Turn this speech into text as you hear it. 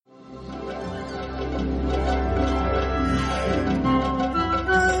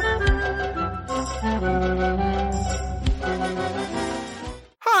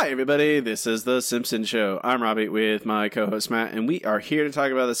everybody. This is The Simpsons Show. I'm Robbie with my co-host Matt, and we are here to talk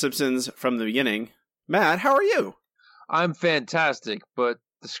about The Simpsons from the beginning. Matt, how are you? I'm fantastic, but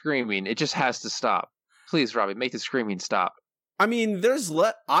the screaming, it just has to stop. Please, Robbie, make the screaming stop. I mean,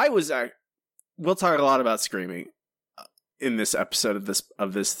 we'll talk a lot about screaming in this episode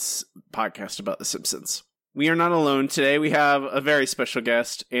of this podcast about The Simpsons. We are not alone today. We have a very special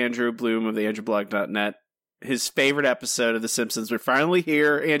guest, Andrew Bloom of the AndrewBlog.net. His favorite episode of The Simpsons. We're finally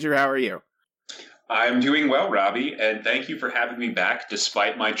here. Andrew, how are you? I'm doing well, Robbie, and thank you for having me back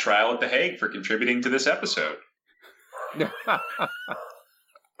despite my trial at The Hague for contributing to this episode. Wow.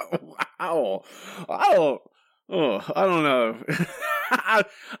 I don't know.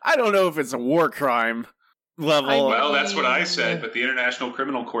 I don't know if it's a war crime level. Well, that's what I said, but the International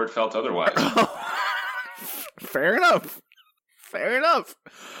Criminal Court felt otherwise. Fair enough. We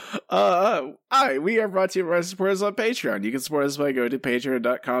are brought to you by supporters on Patreon. You can support us by going to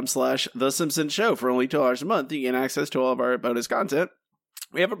patreon.com/The Simpsons Show. For only $2 a month, you get access to all of our bonus content.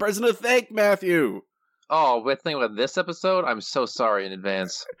 We have a person to thank, Matthew. Oh, with thing with this episode, I'm so sorry in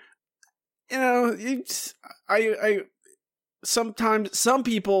advance. You know, sometimes some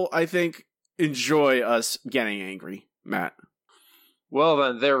people, I think, enjoy us getting angry, Matt. Well,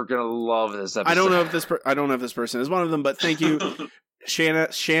 then they're gonna love this episode. I don't know if this person is one of them, but thank you,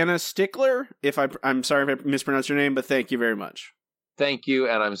 Shanna Stickler. I'm sorry if I mispronounced your name, but thank you very much. Thank you,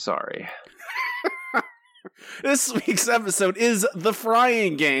 and I'm sorry. This week's episode is The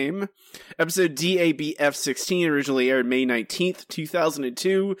Frying Game, episode DABF16, originally aired May 19th,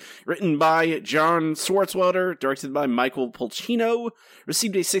 2002, written by John Swartzwelder, directed by Michael Polcino,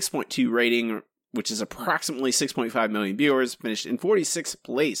 received a 6.2 rating, which is approximately 6.5 million viewers, finished in 46th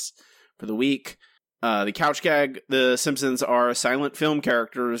place for the week. The couch gag, The Simpsons are silent film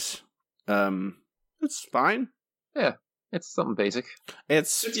characters. It's fine. Yeah, it's something basic.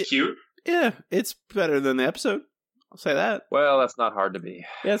 It's cute. Yeah, it's better than the episode. I'll say that. Well, that's not hard to be.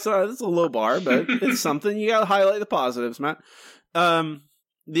 Yeah, it's a low bar, but it's something. You gotta highlight the positives, Matt.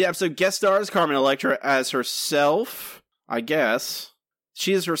 The episode guest stars Carmen Electra as herself, I guess.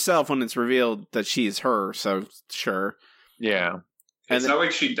 She is herself when it's revealed that she is her, so sure. Yeah. It's not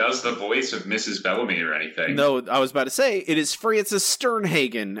like she does the voice of Mrs. Bellamy or anything. No, I was about to say, it is Frances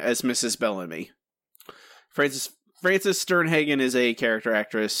Sternhagen as Mrs. Bellamy. Frances Sternhagen is a character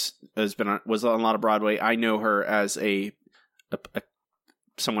actress, was on a lot of Broadway. I know her as a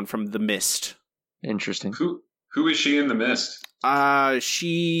someone from The Mist. Interesting. Who is she in The Mist? I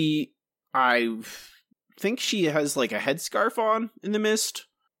think she has like a headscarf on in The Mist.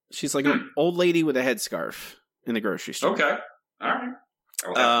 She's like an old lady with a headscarf in the grocery store. Okay. All right.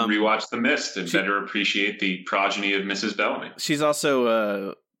 I'll have to rewatch The Mist and better appreciate the progeny of Mrs. Bellamy. She's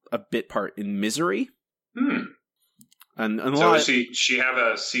also a bit part in Misery. And so does she have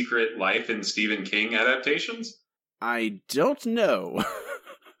a secret life in Stephen King adaptations? I don't know.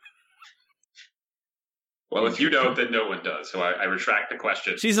 Well, if you don't, then no one does. So I retract the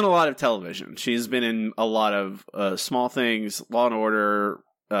question. She's in a lot of television. She's been in a lot of Small Things, Law and Order,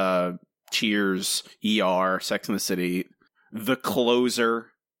 Cheers, ER, Sex and the City, The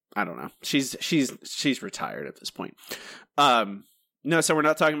Closer. I don't know. She's retired at this point. No, so we're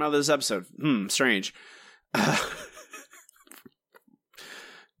not talking about this episode. Strange.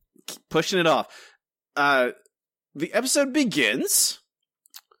 Pushing it off. The episode begins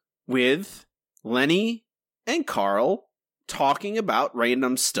with Lenny and Carl talking about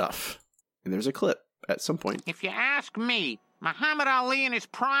random stuff. And there's a clip at some point. If you ask me, Muhammad Ali in his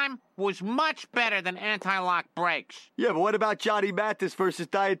prime was much better than anti-lock brakes. Yeah, but what about Johnny Mathis versus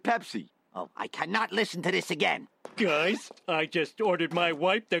Diet Pepsi? Oh, I cannot listen to this again. Guys, I just ordered my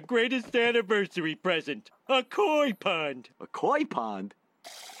wife the greatest anniversary present. A koi pond. A koi pond?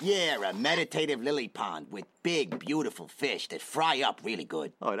 Yeah, a meditative lily pond with big, beautiful fish that fry up really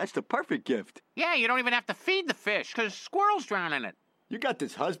good. Oh, that's the perfect gift. Yeah, you don't even have to feed the fish, because squirrels drown in it. You got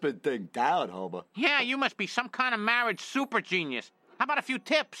this husband thing down, Homer. Yeah, you must be some kind of marriage super genius. How about a few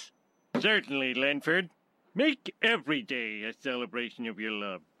tips? Certainly, Lenford. Make every day a celebration of your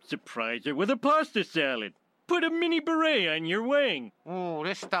love. Surprise her with a pasta salad. Put a mini beret on your wing. Oh,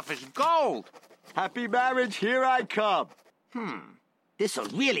 this stuff is gold. Happy marriage, here I come. This'll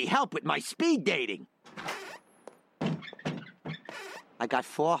really help with my speed dating. I got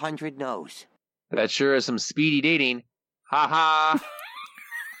 400 no's. That sure is some speedy dating. Ha ha.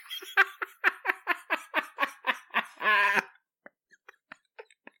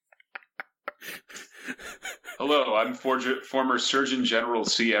 Hello, I'm former Surgeon General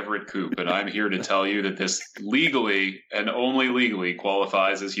C. Everett Koop, and I'm here to tell you that this legally and only legally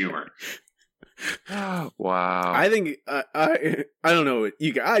qualifies as humor. Wow. I think I don't know.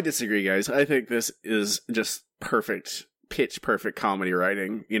 I disagree, guys. I think this is just pitch perfect comedy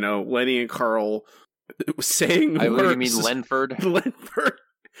writing. You know, Lenny and Carl saying What do you words. mean, Lenford? Lenford.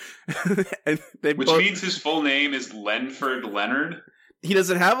 And Which means his full name is Lenford Leonard. He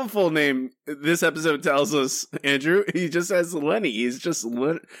doesn't have a full name. This episode tells us, Andrew. He just has Lenny. He's just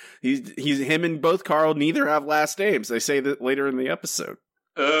he's him and both Carl neither have last names. They say that later in the episode.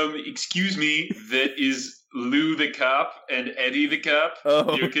 Excuse me, that is Lou the cop and Eddie the cop.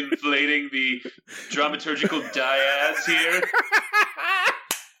 Oh. You're conflating the dramaturgical dyads here.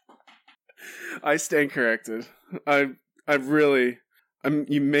 I stand corrected. You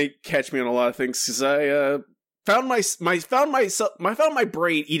may catch me on a lot of things because I found my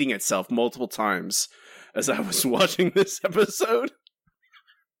brain eating itself multiple times as I was watching this episode.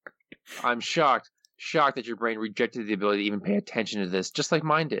 I'm shocked that your brain rejected the ability to even pay attention to this, just like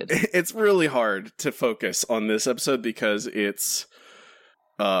mine did. It's really hard to focus on this episode because it's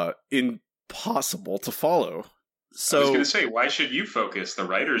impossible to follow. So I was going to say, why should you focus? The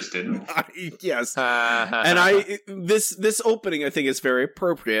writers didn't. Yes. And this opening, I think, is very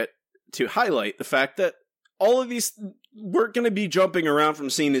appropriate to highlight the fact that all of these, we're going to be jumping around from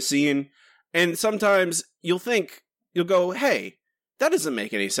scene to scene, and sometimes you'll go, hey, that doesn't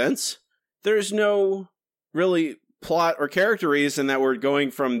make any sense. There's no really plot or character reason that we're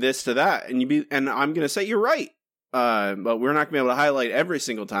going from this to that, and I'm going to say you're right, but we're not going to be able to highlight every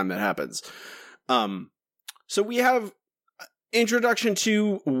single time that happens. So we have introduction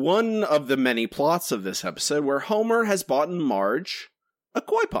to one of the many plots of this episode where Homer has bought Marge a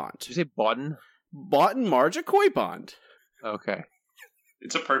koi pond. Did you say Bodden? Bought Marge a koi pond. Okay.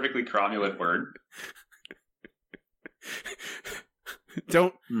 It's a perfectly cromulent word.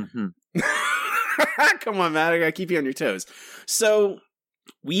 Don't. Mm-hmm. Come on, Matt. I gotta keep you on your toes. So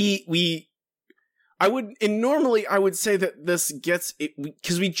normally I would say that this gets it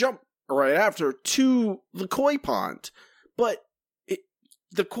because we jump right after to the koi pond, but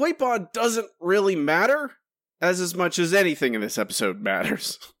the koi pond doesn't really matter as much as anything in this episode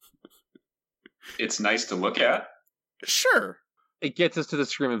matters. It's nice to look at. Sure. It gets us to the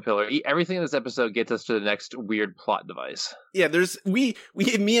screaming pillar. Everything in this episode gets us to the next weird plot device. Yeah, me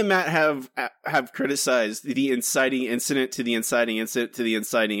and Matt have criticized the inciting incident to the inciting incident to the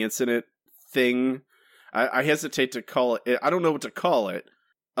inciting incident thing. I hesitate to call it. I don't know what to call it.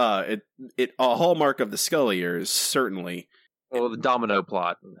 A hallmark of the Scully years, certainly. Well, the domino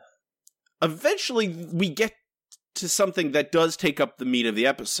plot. Eventually, we get to something that does take up the meat of the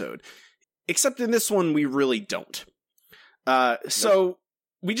episode. Except in this one, we really don't. So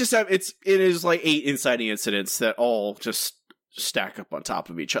we just have it is like 8 inciting incidents that all just stack up on top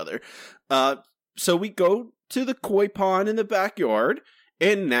of each other. So we go to the koi pond in the backyard,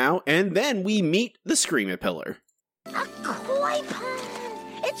 and then we meet the screamapillar. A koi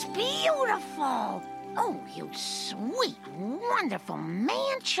pond! It's beautiful! Oh, you sweet, wonderful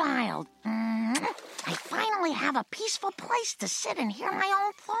man-child. I finally have a peaceful place to sit and hear my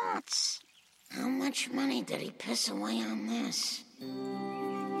own thoughts. How much money did he piss away on this?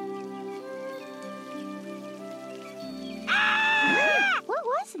 Ah! What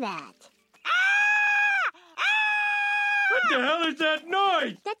was that? What the hell is that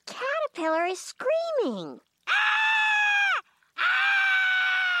noise? That caterpillar is screaming.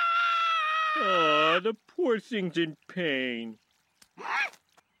 Oh, the poor thing's in pain.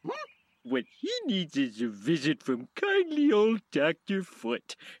 What he needs is a visit from kindly old Dr.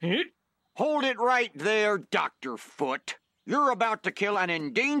 Foot. Hold it right there, Dr. Foot. You're about to kill an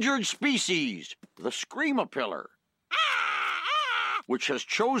endangered species, the screamapillar, which has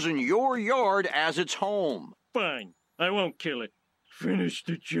chosen your yard as its home. Fine, I won't kill it. Finish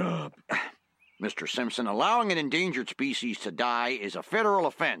the job. Mr. Simpson, allowing an endangered species to die is a federal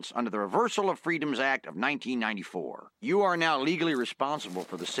offense under the Reversal of Freedoms Act of 1994. You are now legally responsible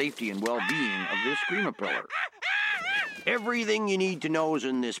for the safety and well-being of this screamapillar. Everything you need to know is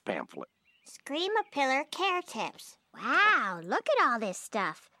in this pamphlet. Screamapillar care tips. Wow, look at all this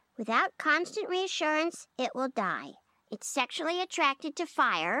stuff. Without constant reassurance, it will die. It's sexually attracted to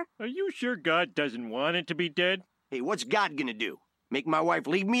fire. Are you sure God doesn't want it to be dead? Hey, what's God gonna do? Make my wife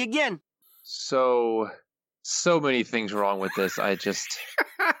leave me again? So many things wrong with this. I just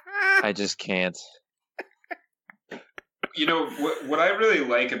can't. You know, what I really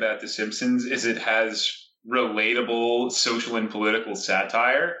like about The Simpsons is it has relatable social and political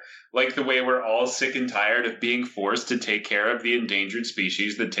satire, like the way we're all sick and tired of being forced to take care of the endangered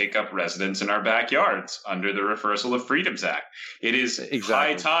species that take up residence in our backyards under the Reversal of Freedoms Act. It is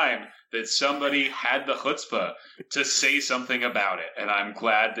high time that somebody had the chutzpah to say something about it, and I'm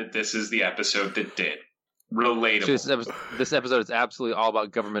glad that this is the episode that did. Relatable. This episode is absolutely all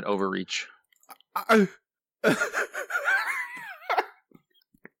about government overreach. I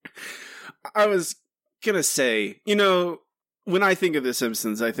was gonna say, when I think of The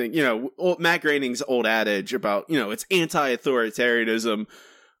Simpsons, I think, Matt Groening's old adage about, it's anti-authoritarianism,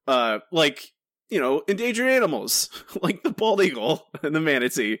 endangered animals, like the bald eagle and the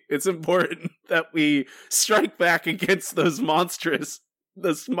manatee. It's important that we strike back against those monstrous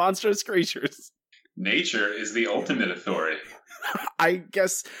creatures. Nature is the ultimate authority. I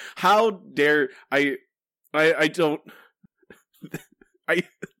guess, how dare I don't...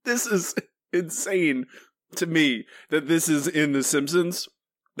 This is insane to me that this is in The Simpsons,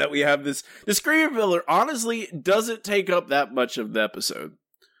 that we have this. The Screaming Pillar honestly doesn't take up that much of the episode.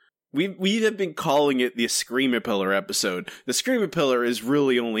 We have been calling it the Screaming Pillar episode. The Screaming Pillar is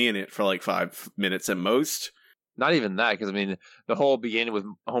really only in it for like 5 minutes at most. Not even that, because the whole beginning with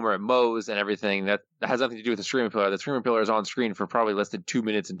Homer at Moe's and everything, that has nothing to do with the Screaming Pillar. The Screaming Pillar is on screen for probably less than 2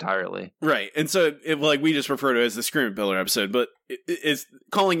 minutes entirely. Right, and so we just refer to it as the Screaming Pillar episode, but it's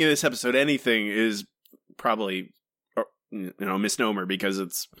calling this episode anything is probably a misnomer, because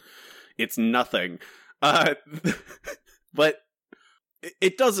it's nothing. But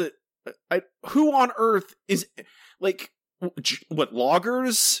it doesn't. Who on earth is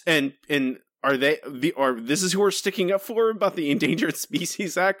loggers and are they this is who we're sticking up for about the Endangered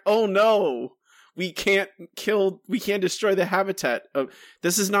Species Act? Oh no, we can't destroy the habitat of.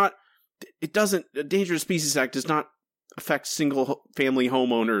 This is not. It doesn't. The Endangered Species Act does not affect single family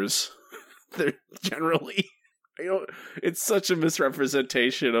homeowners. They're generally. It's such a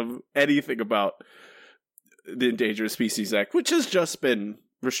misrepresentation of anything about the Endangered Species Act, which has just been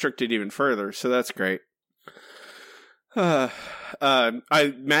restricted even further. So that's great. Matt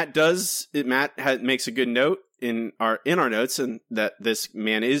makes a good note in our notes, and that this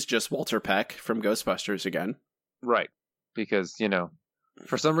man is just Walter Peck from Ghostbusters again. Right. Because,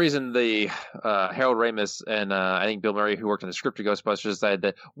 for some reason, the Harold Ramis and I think Bill Murray, who worked on the script of Ghostbusters, decided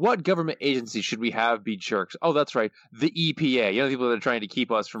that what government agency should we have be jerks? Oh, that's right, the EPA. The people that are trying to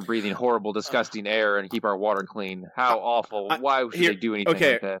keep us from breathing horrible, disgusting air and keep our water clean. How awful! Why should they do anything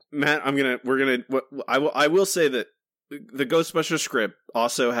like that? Matt, I will say that the Ghostbusters script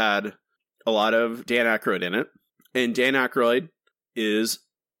also had a lot of Dan Aykroyd in it, and Dan Aykroyd is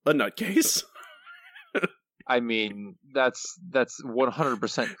a nutcase. That's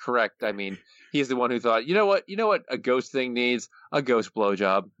 100% correct. He's the one who thought, you know what a ghost thing needs? A ghost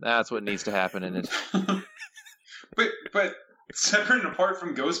blowjob. That's what needs to happen in it. But separate and apart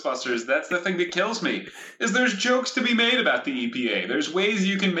from Ghostbusters, that's the thing that kills me, is there's jokes to be made about the EPA. There's ways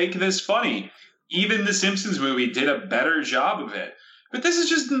you can make this funny. Even the Simpsons movie did a better job of it. But this is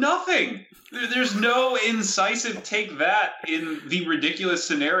just nothing. There's no incisive take that in the ridiculous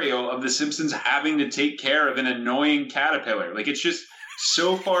scenario of the Simpsons having to take care of an annoying caterpillar. It's just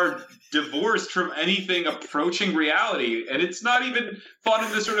so far divorced from anything approaching reality. And it's not even fun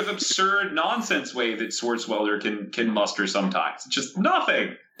in the sort of absurd nonsense way that Swartzwelder can muster sometimes. It's just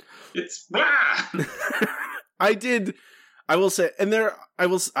nothing. It's blah. I will say, and I'm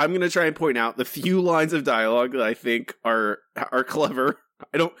going to try and point out the few lines of dialogue that I think are clever.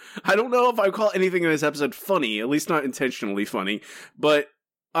 I don't know if I call anything in this episode funny, at least not intentionally funny, but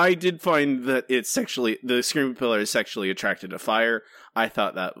I did find that the Screaming Pillar is sexually attracted to fire. I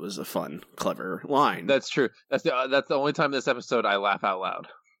thought that was a fun, clever line. That's true. That's the only time in this episode I laugh out loud.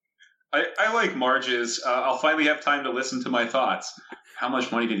 I like Marge's, I'll finally have time to listen to my thoughts. How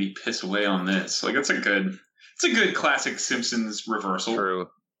much money did he piss away on this? It's a good classic Simpsons reversal. True.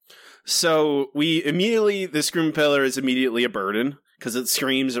 So the Screaming Pillar is immediately a burden because it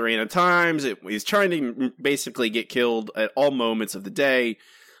screams a random times. He's trying to basically get killed at all moments of the day.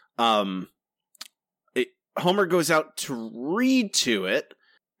 Homer goes out to read to it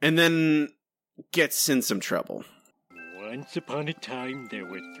and then gets in some trouble. Once upon a time, there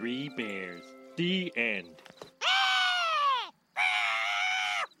were 3 bears. The end.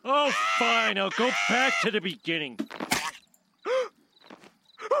 Oh, fine. I'll go back to the beginning.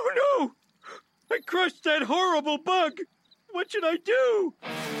 Oh, no! I crushed that horrible bug. What should I do?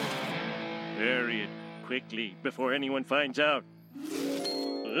 Bury it quickly before anyone finds out.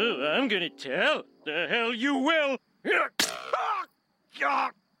 Oh, I'm gonna tell. The hell you will.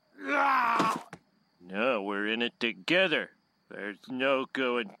 Now we're in it together. There's no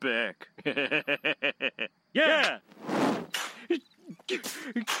going back. Yeah!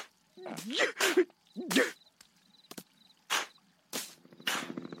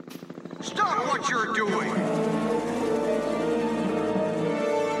 Stop what you're doing!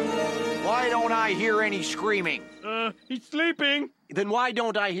 Why don't I hear any screaming? He's sleeping. Then why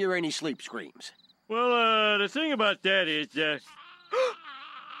don't I hear any sleep screams? Well, the thing about that is, Woohoo!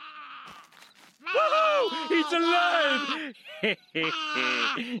 He's alive!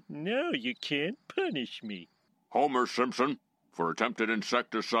 No, you can't punish me. Homer Simpson, for attempted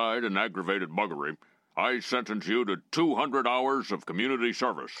insecticide and aggravated buggery, I sentence you to 200 hours of community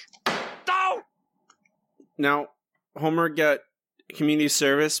service. No! Now, Homer got community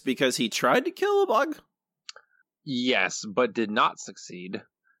service because he tried to kill a bug? Yes, but did not succeed.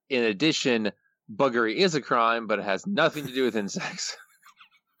 In addition, buggery is a crime, but it has nothing to do with insects.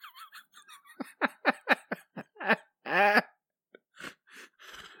 I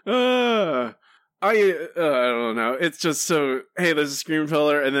don't know. It's just so, hey, there's a scream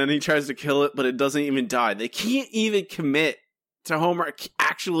pillar, and then he tries to kill it, but it doesn't even die. They can't even commit to Homer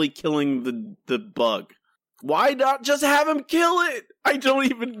actually killing the bug. Why not just have him kill it? I don't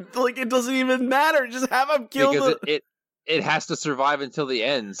even, it doesn't even matter. Just have him kill because it has to survive until the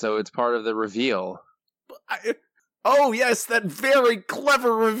end, so it's part of the reveal. Oh, yes, that very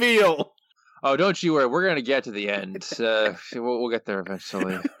clever reveal. Oh, don't you worry. We're going to get to the end. We'll get there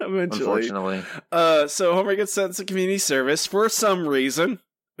eventually. Unfortunately. So Homer gets sent to community service for some reason.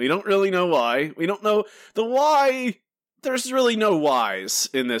 We don't really know why. We don't know the why. There's really no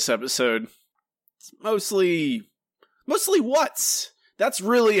whys in this episode. It's mostly what's. That's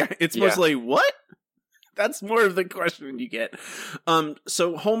really, it's mostly what? That's more of the question you get.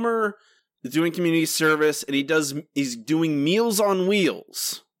 So Homer is doing community service, and he's doing Meals on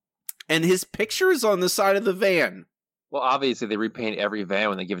Wheels. And his picture is on the side of the van. Well, obviously, they repaint every van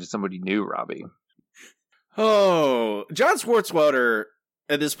when they give it to somebody new, Robbie. Oh, John Swartzwelder,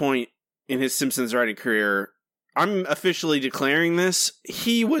 at this point in his Simpsons writing career, I'm officially declaring this.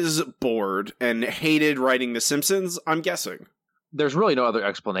 He was bored and hated writing The Simpsons, I'm guessing. There's really no other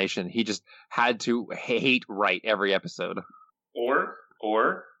explanation. He just had to write every episode. Or,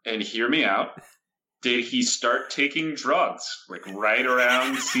 and hear me out, did he start taking drugs, right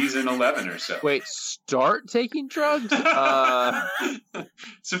around season 11 or so? Wait, start taking drugs? It's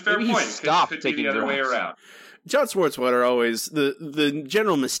a fair maybe point. Stop could taking be the other drugs. way around. John Swartzwelder always, the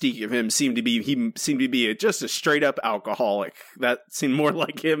general mystique of him seemed to be just a straight up alcoholic. That seemed more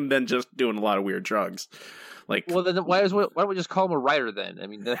like him than just doing a lot of weird drugs. Well, then why don't we just call him a writer then? I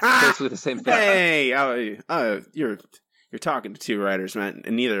mean, that's basically the same thing. Hey, you're talking to two writers, man,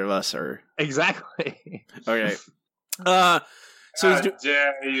 and neither of us are. Exactly. Okay. So How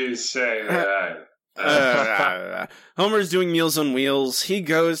dare you say that? Homer's doing Meals on Wheels. He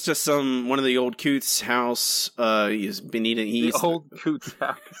goes to one of the old Coots' house. He's been eating. The old Coots'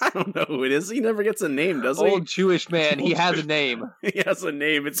 house. I don't know who it is. He never gets a name, does he? Old Jewish man. He has a name. He has a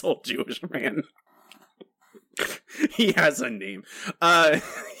name. It's Old Jewish Man. He has a name.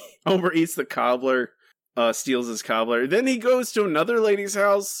 Homer eats the cobbler. Steals his cobbler. Then he goes to another lady's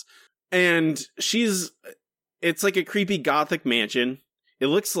house, and it's like a creepy gothic mansion. It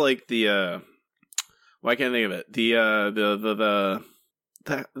looks like why can't I think of it?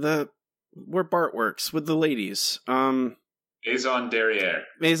 The where Bart works with the ladies. Maison Derriere.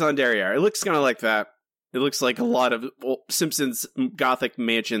 Maison Derriere. It looks kind of like that. It looks like a lot of Simpsons gothic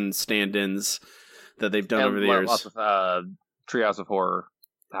mansion stand-ins that they've done over the years. Lots of Treehouse of Horror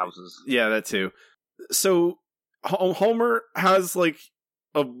houses. Yeah, that too. So Homer has it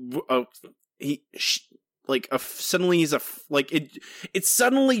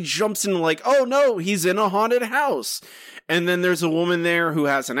suddenly jumps into oh no, he's in a haunted house, and then there's a woman there who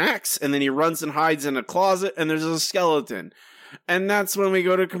has an axe, and then he runs and hides in a closet, and there's a skeleton, and that's when we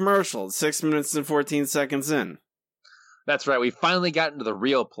go to commercial. 6 minutes and 14 seconds in. That's right. We finally got into the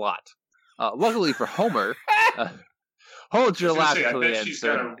real plot. Luckily for Homer. Hold your laugh until the end, she's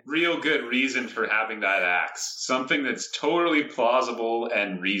got a real good reason for having that axe. Something that's totally plausible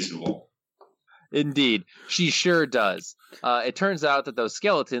and reasonable. Indeed, she sure does. It turns out that those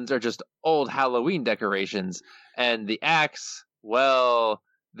skeletons are just old Halloween decorations, and the axe, well,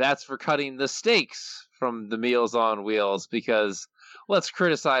 that's for cutting the steaks from the Meals on Wheels, because let's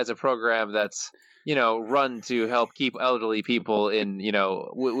criticize a program that's, run to help keep elderly people in,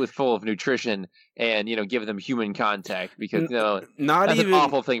 with full of nutrition and, give them human contact, because, that's an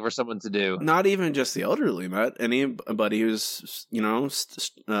awful thing for someone to do. Not even just the elderly, Matt. Anybody who's,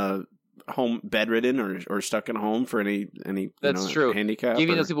 home bedridden or stuck in a home for any that's true. handicap.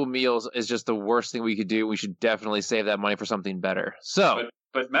 Giving those people meals is just the worst thing we could do. We should definitely save that money for something better. So,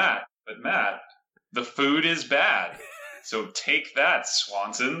 but Matt, the food is bad. So take that,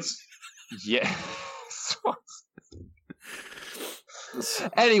 Swansons. Yeah.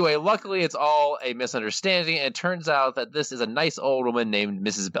 Anyway, luckily it's all a misunderstanding, and it turns out that this is a nice old woman named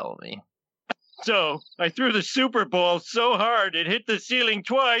Mrs. Bellamy. So I threw the super ball so hard it hit the ceiling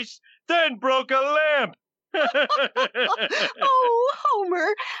twice, then broke a lamp. Oh,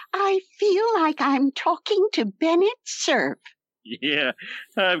 Homer, I feel like I'm talking to Bennett Cerf. Yeah,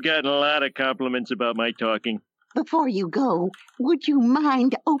 I've gotten a lot of compliments about my talking. Before you go, would you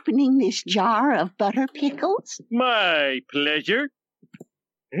mind opening this jar of butter pickles? My pleasure.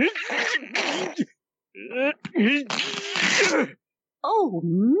 Oh,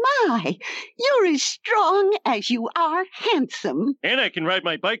 my! You're as strong as you are handsome. And I can ride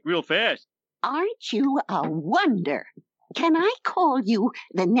my bike real fast. Aren't you a wonder? Can I call you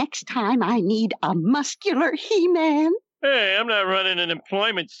the next time I need a muscular He-Man? Hey, I'm not running an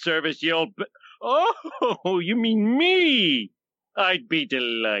employment service, you old... Oh, you mean me? I'd be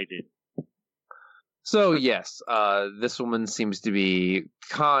delighted. So, yes, this woman seems to be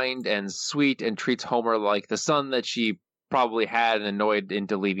kind and sweet and treats Homer like the son that she probably had and annoyed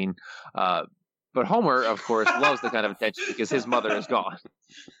into leaving. But Homer, of course, loves the kind of attention because his mother is gone.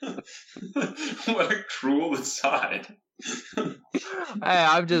 What a cruel aside. Hey,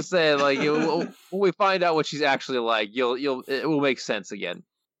 I'm just saying, like, when we find out what she's actually like, it will make sense again.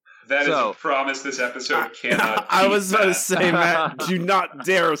 That is a promise this episode cannot. I was about to say, Matt, do not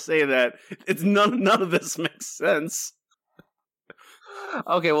dare say that. It's none of this makes sense.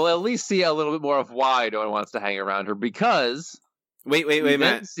 Okay, well, at least see a little bit more of why no one wants to hang around her, because... Wait,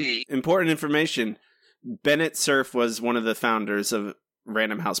 Matt. Important information. Bennett Cerf was one of the founders of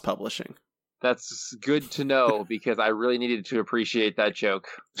Random House Publishing. That's good to know, because I really needed to appreciate that joke.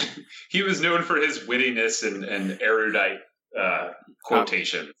 He was known for his wittiness and erudite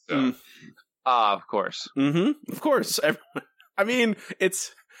quotation. Of course. Mm-hmm. Of course. I mean,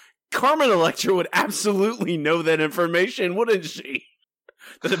 it's... Carmen Electra would absolutely know that information, wouldn't she?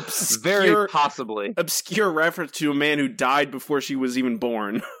 That obscure, very possibly obscure reference to a man who died before she was even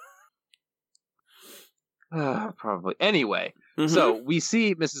born. Probably. Anyway, so we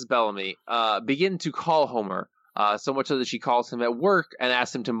see Mrs. Bellamy begin to call Homer, so much so that she calls him at work and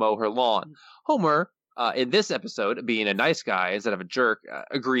asks him to mow her lawn. Homer, in this episode, being a nice guy instead of a jerk,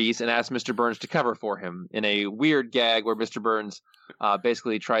 agrees and asks Mr. Burns to cover for him in a weird gag where Mr. Burns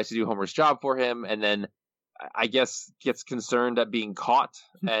basically tries to do Homer's job for him and then I guess gets concerned at being caught,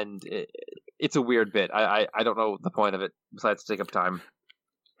 and it's a weird bit. I don't know the point of it besides to take up time.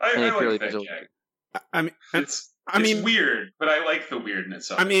 I like that gag. I mean, it's weird, but I like the weirdness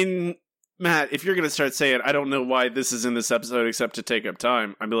of it. I mean, Matt, if you're going to start saying, I don't know why this is in this episode except to take up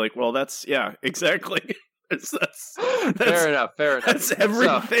time, I'd be like, well, yeah, exactly. That's fair enough. That's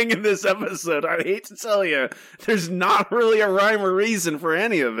everything in this episode. I hate to tell you, there's not really a rhyme or reason for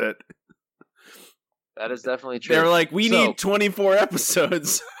any of it. That is definitely true. They're like, we need 24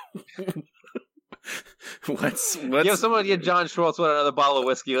 episodes. Let's someone get John Schwartz another bottle of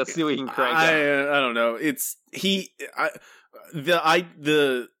whiskey. Let's see what we can crank out. I don't know.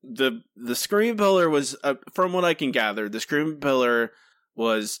 The Scream Pillar was, from what I can gather, the Scream Pillar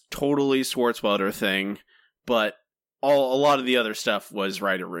was totally Swartzwelder thing, but a lot of the other stuff was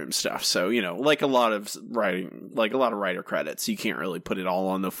writer room stuff. So, like a lot of writer credits, you can't really put it all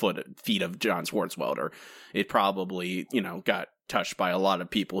on the feet of John Swartzwelder. It probably, got touched by a lot of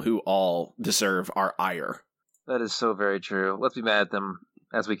people who all deserve our ire. That is so very true. Let's be mad at them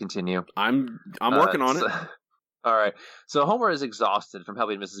as we continue. I'm working on it. All right. So Homer is exhausted from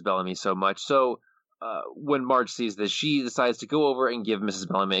helping Mrs. Bellamy so much. So when Marge sees this, she decides to go over and give Mrs.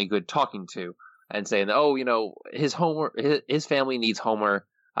 Bellamy a good talking to. And saying, his family needs Homer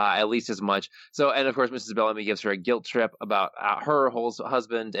at least as much. So, and of course, Mrs. Bellamy gives her a guilt trip about her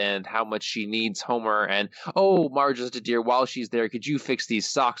husband and how much she needs Homer. And, Marge is a dear, while she's there, could you fix these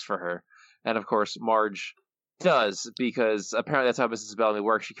socks for her? And of course, Marge does, because apparently that's how Mrs. Bellamy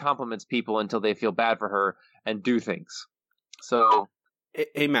works. She compliments people until they feel bad for her and do things. So,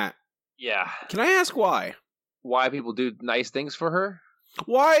 hey Matt. Yeah. Can I ask why? Why people do nice things for her?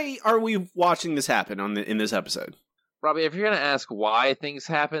 Why are we watching this happen in this episode? Robbie, if you're going to ask why things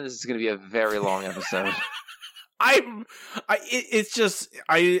happen, this is going to be a very long episode. It's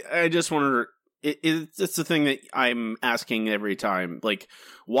the thing that I'm asking every time. Like,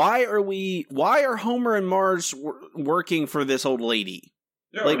 why are Homer and Marge working for this old lady?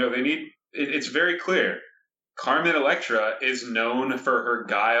 It's very clear. Carmen Electra is known for her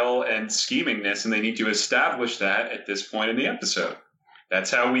guile and schemingness, and they need to establish that at this point in the episode. That's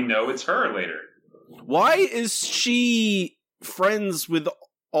how we know it's her later. Why is she friends with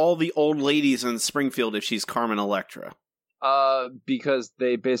all the old ladies in Springfield if she's Carmen Electra? Because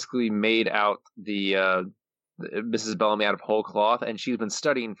they basically made out the Mrs. Bellamy out of whole cloth, and she's been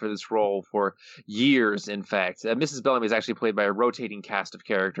studying for this role for years, in fact. Mrs. Bellamy is actually played by a rotating cast of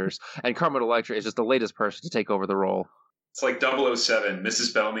characters, and Carmen Electra is just the latest person to take over the role. It's like 007.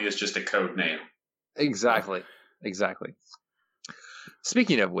 Mrs. Bellamy is just a code name. Exactly.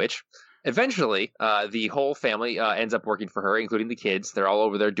 Speaking of which, eventually, the whole family ends up working for her, including the kids. They're all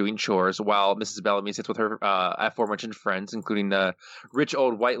over there doing chores, while Mrs. Bellamy sits with her aforementioned friends, including the rich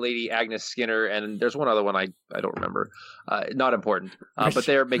old white lady Agnes Skinner, and there's one other one I don't remember. Not important. But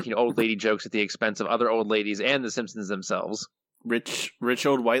they're making old lady jokes at the expense of other old ladies and the Simpsons themselves. Rich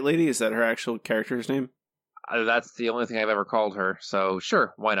old white lady? Is that her actual character's name? That's the only thing I've ever called her, so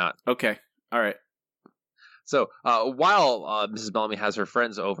sure, why not? Okay, all right. So while Mrs. Bellamy has her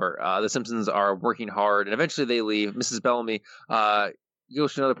friends over, the Simpsons are working hard, and eventually they leave. Mrs. Bellamy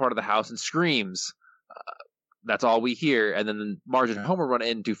goes to another part of the house and screams. That's all we hear. And then Marge and Homer run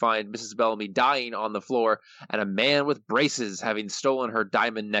in to find Mrs. Bellamy dying on the floor and a man with braces having stolen her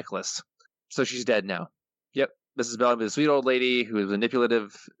diamond necklace. So she's dead now. Yep, Mrs. Bellamy, the sweet old lady who is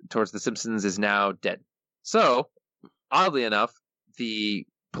manipulative towards the Simpsons, is now dead. So, oddly enough, the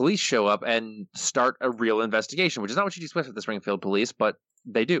police show up and start a real investigation, which is not what you'd expect with the Springfield police, but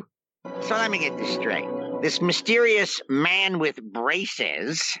they do. So let me get this straight. This mysterious man with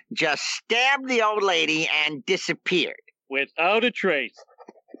braces just stabbed the old lady and disappeared. Without a trace.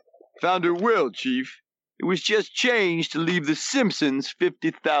 Found her will, Chief. It was just changed to leave the Simpsons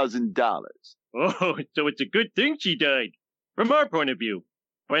 $50,000. Oh, so it's a good thing she died. From our point of view.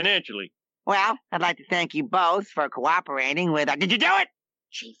 Financially. Well, I'd like to thank you both for cooperating with... Did you do it?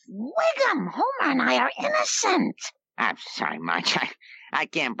 Chief Wiggum, Homer and I are innocent. I'm sorry, Marge. I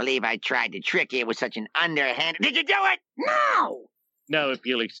can't believe I tried to trick you with such an underhand... Did you do it? No. Now, if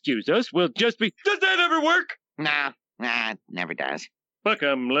you'll excuse us, we'll just be... Does that ever work? No, it never does. Fuck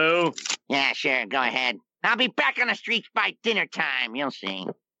 'em, Lou. Yeah, sure, go ahead. I'll be back on the streets by dinner time, you'll see.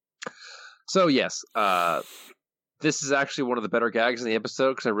 So, yes, this is actually one of the better gags in the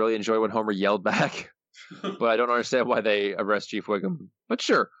episode, because I really enjoy when Homer yelled back. But I don't understand why they arrest Chief Wiggum. But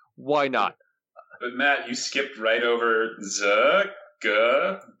sure, why not? But Matt, you skipped right over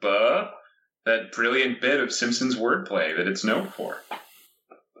that brilliant bit of Simpsons wordplay that it's known for.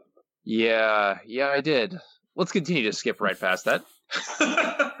 Yeah, I did. Let's continue to skip right past that.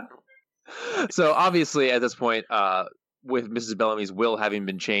 So obviously, at this point, with Mrs. Bellamy's will having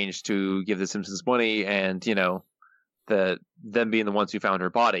been changed to give the Simpsons money, and them being the ones who found her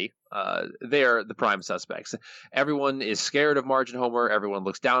body, they're the prime suspects. Everyone is scared of Marge and Homer. Everyone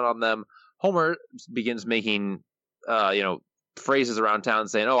looks down on them. Homer begins making, phrases around town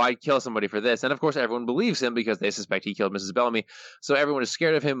saying, "Oh, I kill somebody for this," and of course everyone believes him because they suspect he killed Mrs. Bellamy. So everyone is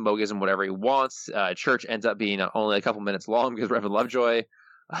scared of him. Mo gives him whatever he wants. Church ends up being only a couple minutes long because Reverend Lovejoy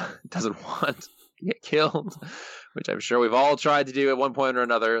doesn't want to get killed, which I'm sure we've all tried to do at one point or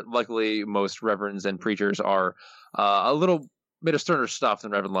another. Luckily, most reverends and preachers are a little bit of sterner stuff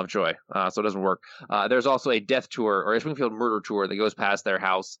than Reverend Lovejoy, so it doesn't work. There's also a death tour, or a Springfield murder tour, that goes past their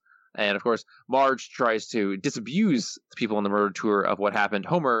house. And, of course, Marge tries to disabuse the people on the murder tour of what happened.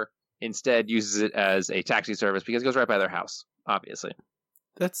 Homer instead uses it as a taxi service because it goes right by their house, obviously.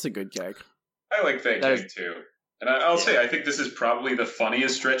 That's a good gag. I like that gag, too. And I'll say, I think this is probably the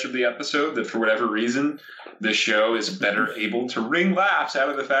funniest stretch of the episode, that for whatever reason, the show is better able to wring laughs out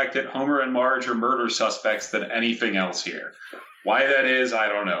of the fact that Homer and Marge are murder suspects than anything else here. Why that is, I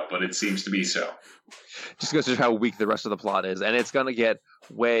don't know, but it seems to be so. Just goes to how weak the rest of the plot is, and it's going to get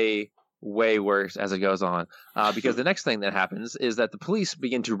way worse as it goes on. Because the next thing that happens is that the police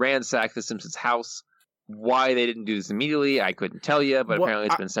begin to ransack the Simpsons' house. Why they didn't do this immediately, I couldn't tell you, but apparently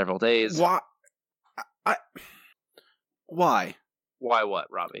it's been several days. Why? Why what,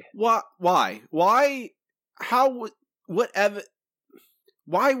 Robbie? Why? How? Whatever?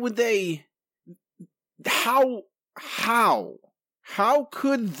 Why would they? How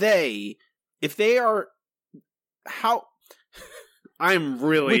could they? If they are, how? I'm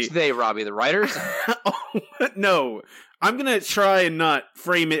really... Which they, Robbie, the writers? No, I'm gonna try and not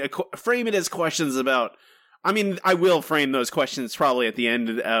frame it as questions about... I mean, I will frame those questions probably at the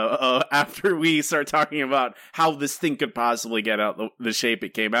end, after we start talking about how this thing could possibly get out the shape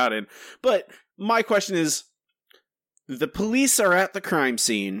it came out in. But my question is, the police are at the crime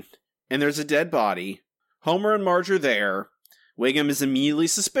scene, and there's a dead body. Homer and Marge are there. Wiggum is immediately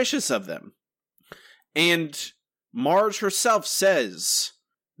suspicious of them. And Marge herself says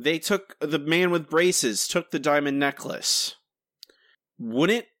the man with braces took the diamond necklace.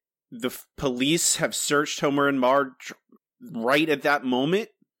 Wouldn't the police have searched Homer and Marge right at that moment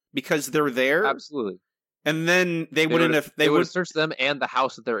because they're there? Absolutely. And then they would have searched them and the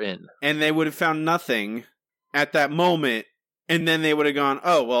house that they're in. And they would have found nothing. at that moment, and then they would have gone,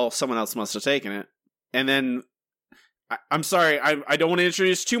 oh, well, someone else must have taken it. And then, I'm sorry, I don't want to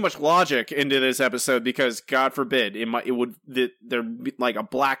introduce too much logic into this episode because, God forbid, there'd be like a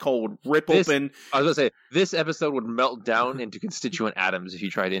black hole would rip open. I was going to say, this episode would melt down into constituent atoms if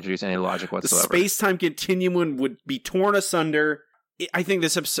you tried to introduce any logic whatsoever. The space-time continuum would be torn asunder. I think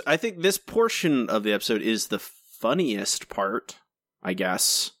this portion of the episode is the funniest part, I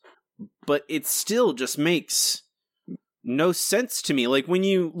guess. But it still just makes no sense to me. Like, when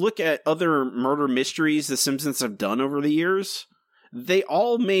you look at other murder mysteries The Simpsons have done over the years, they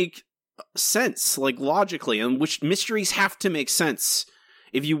all make sense, like, logically, and which mysteries have to make sense.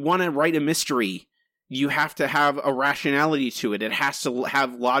 If you want to write a mystery, you have to have a rationality to it. It has to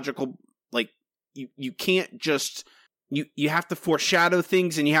have logical, like, you can't just... You have to foreshadow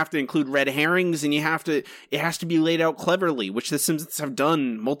things, and you have to include red herrings, and it has to be laid out cleverly, which The Simpsons have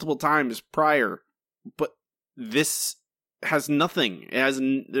done multiple times prior. But this has nothing. There's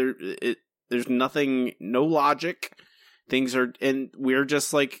nothing, no logic. And we're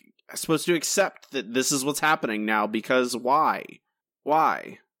just like supposed to accept that this is what's happening now because why?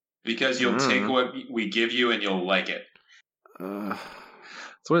 Why? Because you'll take what we give you and you'll like it.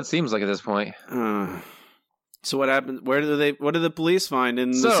 That's what it seems like at this point. So what happened? What do the police find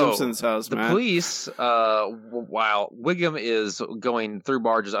in the Simpsons house, Matt? The police, while Wiggum is going through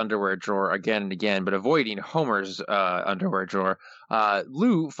Marge's underwear drawer again and again, but avoiding Homer's underwear drawer,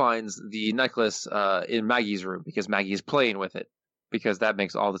 Lou finds the necklace in Maggie's room because Maggie's playing with it. Because that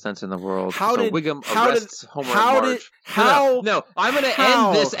makes all the sense in the world. Wiggum arrests Homer and Marge. No, I'm going to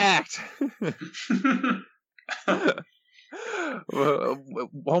end this act.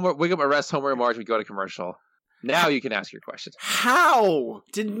 Wiggum arrests Homer and Marge. We go to commercial. Now you can ask your question. How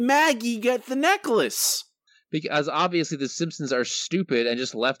did Maggie get the necklace? Because obviously the Simpsons are stupid and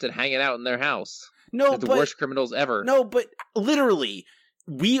just left it hanging out in their house. No, the worst criminals ever. No, but literally,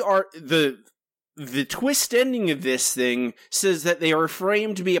 we are the twist ending of this thing says that they are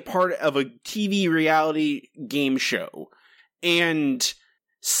framed to be a part of a TV reality game show, and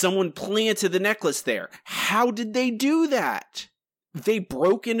someone planted the necklace there. How did they do that? They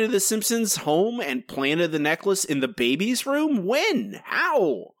broke into the Simpsons' home and planted the necklace in the baby's room? When?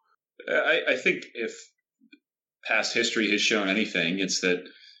 How? I think if past history has shown anything, it's that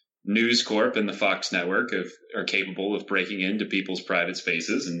News Corp and the Fox Network are capable of breaking into people's private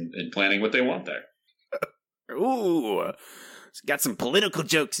spaces and planning what they want there. Ooh. Got some political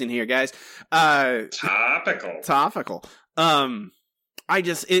jokes in here, guys. Topical.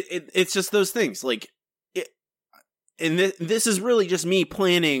 It's just those things. Like, and this is really just me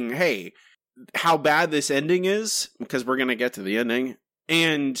planning, hey, how bad this ending is, because we're going to get to the ending.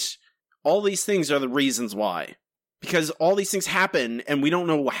 And all these things are the reasons why. Because all these things happen, and we don't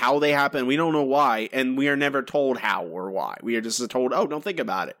know how they happen, we don't know why, and we are never told how or why. We are just told, oh, don't think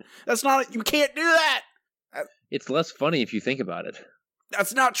about it. You can't do that! It's less funny if you think about it.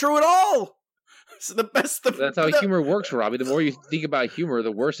 That's not true at all! So that's how humor works, Robbie. The more you think about humor,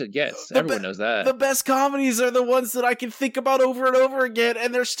 the worse it gets. Everyone knows that. The best comedies are the ones that I can think about over and over again,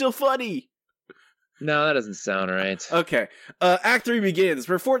 and they're still funny. No, that doesn't sound right. Okay. Act 3 begins.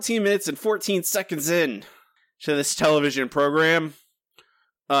 We're 14 minutes and 14 seconds in to this television program.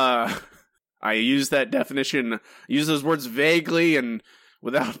 I use that definition, use those words vaguely and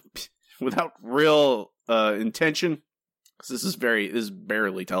without real intention. This is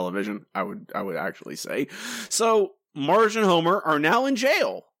barely television, I would actually say. So Marge and Homer are now in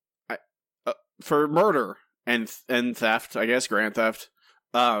jail for murder and theft, I guess, grand theft.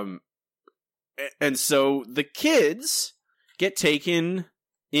 And so the kids get taken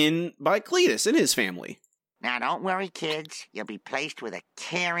in by Cletus and his family. Now don't worry, kids. You'll be placed with a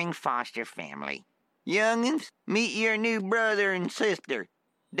caring foster family. Young'uns, meet your new brother and sister.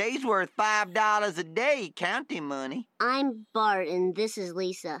 They's worth $5 a day, counting money. I'm Bart, and this is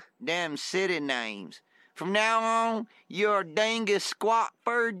Lisa. Them city names. From now on, you're Dingus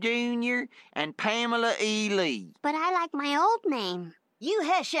Squatford Jr. and Pamela E. Lee. But I like my old name. You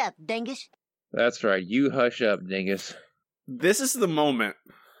hush up, Dingus. That's right. You hush up, Dingus. This is the moment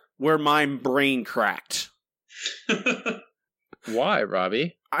where my brain cracked. Why,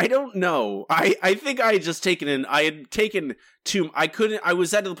 Robbie? I don't know. I think I had just taken I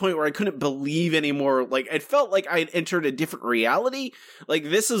was at the point where I couldn't believe anymore. Like, it felt like I had entered a different reality. Like,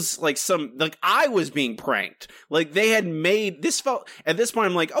 this is like I was being pranked. Like, they had made this at this point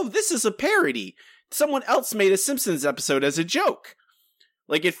I'm like, oh, this is a parody. Someone else made a Simpsons episode as a joke.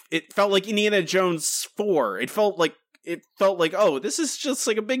 Like, it felt like Indiana Jones 4. It felt like, oh, this is just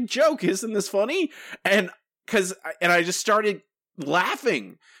like a big joke. Isn't this funny? And I just started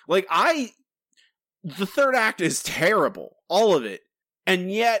laughing. Like, the third act is terrible, all of it,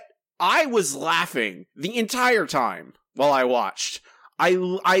 and yet I was laughing the entire time while I watched.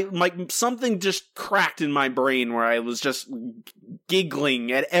 Something just cracked in my brain where I was just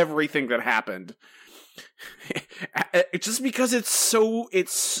giggling at everything that happened. Just because The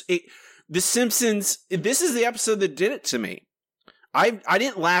Simpsons, this is the episode that did it to me. I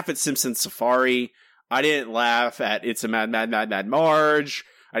didn't laugh at Simpsons Safari. I didn't laugh at It's a Mad, Mad, Mad, Mad Marge.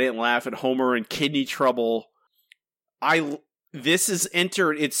 I didn't laugh at Homer in kidney trouble. This has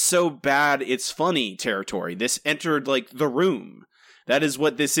entered, it's so bad, it's funny territory. This entered, like, The Room. That is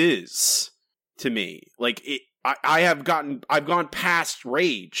what this is to me. Like, I've gone past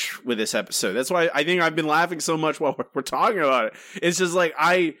rage with this episode. That's why I think I've been laughing so much while we're talking about it. It's just like,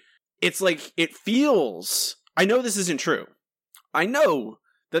 it feels, I know this isn't true. I know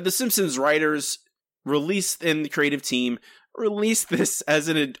that the Simpsons writers released, and the creative team released this as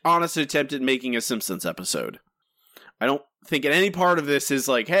an honest attempt at making a Simpsons episode. I don't think at any part of this is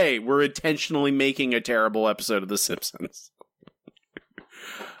like, hey, we're intentionally making a terrible episode of The Simpsons.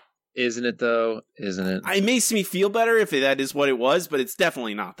 Isn't it though? Isn't it? It makes me feel better if that is what it was, but it's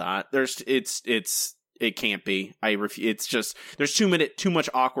definitely not that. It can't be. It's just, there's too much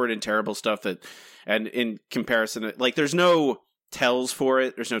awkward and terrible stuff and in comparison, like, there's no tells for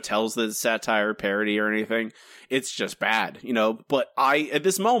it. There's no tells that it's satire, parody, or anything. It's just bad, but at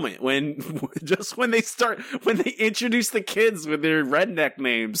this moment, when they introduce the kids with their redneck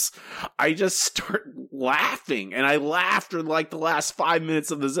names, I just start laughing, and I laughed for like the last 5 minutes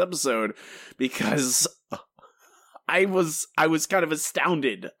of this episode because I was kind of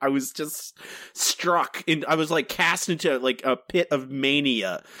astounded. I was just struck, and I was like cast into like a pit of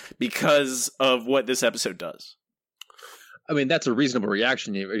mania because of what this episode does. I mean, that's a reasonable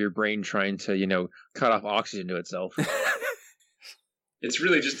reaction. Your brain trying to, cut off oxygen to itself. It's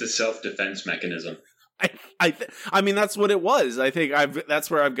really just a self-defense mechanism. I mean, that's what it was. I think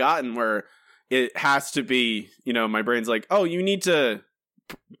that's where I've gotten, where it has to be, my brain's like, oh, you need to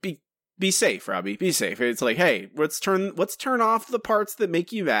be safe, Robbie. Be safe. It's like, hey, let's turn off the parts that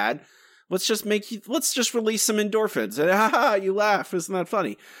make you mad. Let's just release some endorphins. And haha, you laugh. Isn't that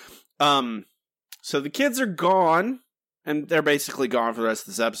funny? So the kids are gone. And they're basically gone for the rest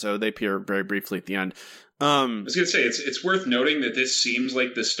of this episode. They appear very briefly at the end. I was going to say, it's worth noting that this seems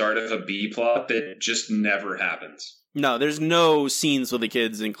like the start of a B plot that just never happens. No, there's no scenes with the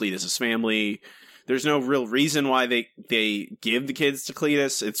kids in Cletus's family. There's no real reason why they give the kids to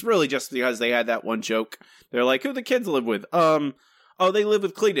Cletus. It's really just because they had that one joke. They're like, who the kids live with? Oh, they live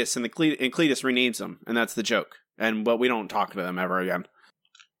with Cletus, and Cletus renames them, and that's the joke. But we don't talk to them ever again.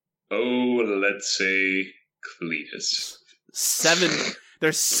 Oh, let's say Cletus.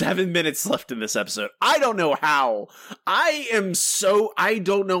 There's 7 minutes left in this episode. I don't know how. I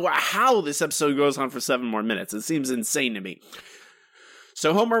don't know how this episode goes on for 7 more minutes. It seems insane to me.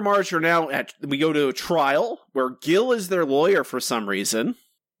 So Homer and Marge are we go to a trial where Gil is their lawyer for some reason.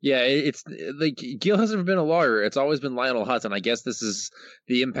 Yeah, it's like Gil hasn't been a lawyer. It's always been Lionel Hutz. I guess this is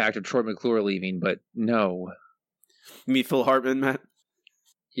the impact of Troy McClure leaving, but no. You mean Phil Hartman, Matt?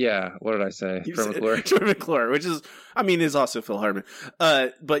 Yeah, what did I say? Troy McClure. Troy McClure, which is also Phil Hartman.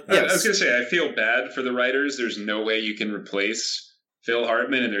 But yes. I was going to say, I feel bad for the writers. There's no way you can replace Phil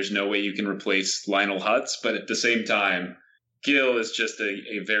Hartman, and there's no way you can replace Lionel Hutz. But at the same time, Gil is just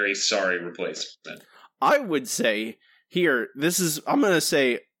a very sorry replacement. I would say here, I'm going to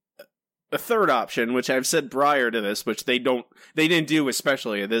say a third option, which I've said prior to this, which they didn't do,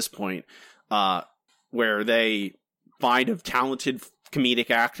 especially at this point, where they find a talented comedic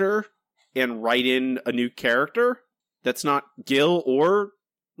actor and write in a new character that's not Gil, or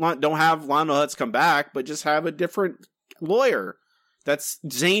don't have Lionel Hutz come back, but just have a different lawyer that's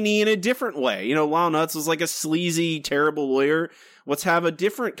zany in a different way. Lionel Hutz was like a sleazy, terrible lawyer. Let's have a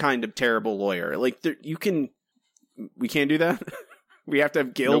different kind of terrible lawyer. Like, we can't do that. We have to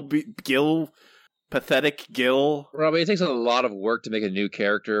have Gil, Nope. Gil, pathetic Gil. Robbie, it takes a lot of work to make a new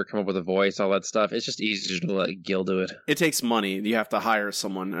character, come up with a voice, all that stuff. It's just easier to let Gil do it. It takes money. You have to hire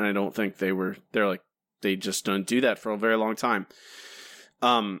someone, and I don't think they just don't do that for a very long time.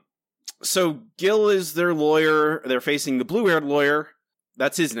 So Gil is their lawyer. They're facing the blue-haired lawyer.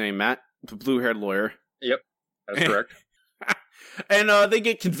 That's his name, Matt. The blue-haired lawyer. Yep, that's correct. And they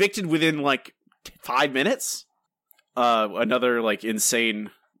get convicted within, 5 minutes. Another, insane...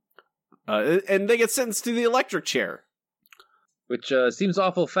 and they get sentenced to the electric chair. Which seems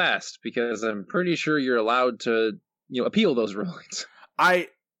awful fast, because I'm pretty sure you're allowed to, appeal those rulings.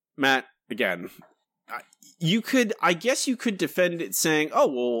 Matt, again, I guess you could defend it saying, oh,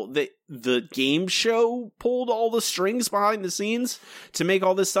 well, the game show pulled all the strings behind the scenes to make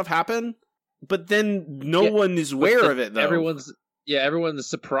all this stuff happen. but then no one is aware of it, though. Everyone's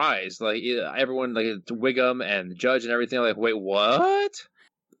surprised. Like, everyone, like, Wiggum and the judge and everything, like, wait, what?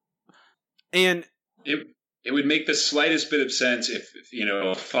 And it would make the slightest bit of sense if,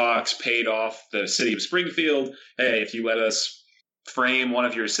 Fox paid off the city of Springfield. Hey, if you let us frame one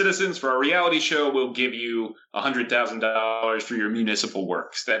of your citizens for our reality show, we'll give you $100,000 for your municipal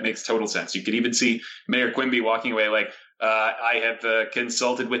works. That makes total sense. You could even see Mayor Quimby walking away like, I have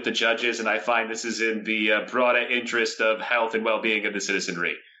consulted with the judges, and I find this is in the broader interest of health and well-being of the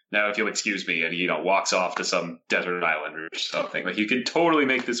citizenry. Now, if you'll excuse me, and walks off to some desert island or something. Like, you could totally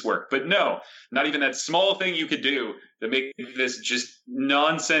make this work. But no, not even that small thing you could do to make this just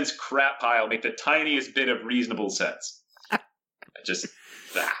nonsense crap pile make the tiniest bit of reasonable sense.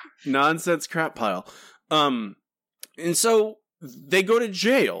 Nonsense crap pile. And so they go to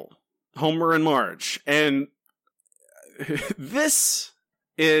jail, Homer and Marge, and this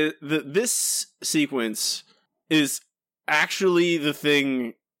sequence is actually the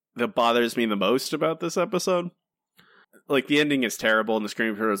thing that bothers me the most about this episode. Like, the ending is terrible, and the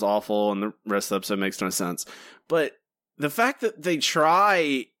screenplay is awful, and the rest of the episode makes no sense. But the fact that they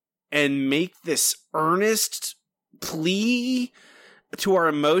try and make this earnest plea to our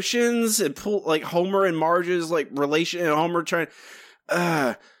emotions and pull, like, Homer and Marge's, like, relation, and Homer trying,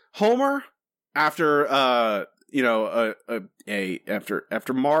 Homer, after,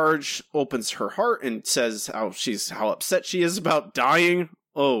 after Marge opens her heart and says how upset she is about dying.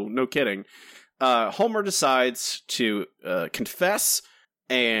 Oh, no kidding. Homer decides to, confess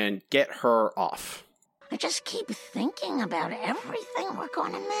and get her off. I just keep thinking about everything we're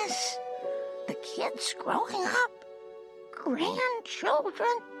going to miss. The kids growing up. Grandchildren.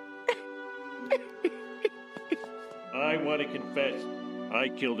 I want to confess. I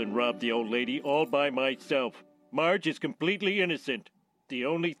killed and robbed the old lady all by myself. Marge is completely innocent. The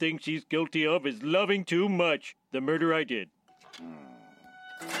only thing she's guilty of is loving too much. The murder I did.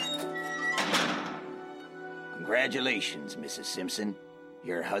 Congratulations, Mrs. Simpson.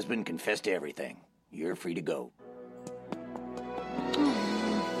 Your husband confessed to everything. You're free to go.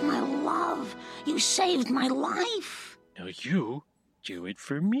 My love, you saved my life. Now you do it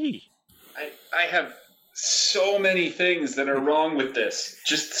for me. I have so many things that are wrong with this.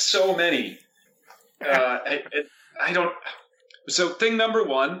 Just so many. I don't... So thing number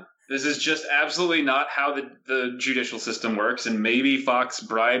one, this is just absolutely not how the judicial system works, and maybe Fox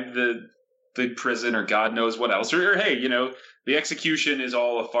bribed the prison or God knows what else. Or hey, the execution is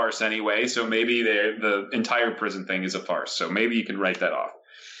all a farce anyway, so maybe the entire prison thing is a farce. So maybe you can write that off.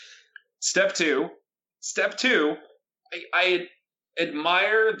 Step two, I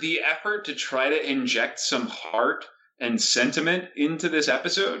admire the effort to try to inject some heart and sentiment into this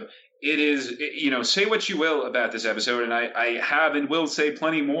episode. It is, say what you will about this episode, and I have and will say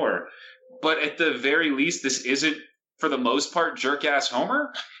plenty more. But at the very least, this isn't, for the most part, jerk-ass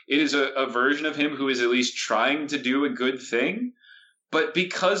Homer. It is a version of him who is at least trying to do a good thing. But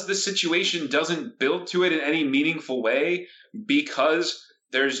because the situation doesn't build to it in any meaningful way, because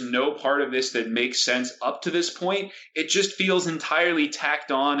there's no part of this that makes sense up to this point, it just feels entirely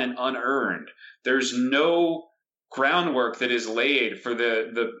tacked on and unearned. There's no groundwork that is laid for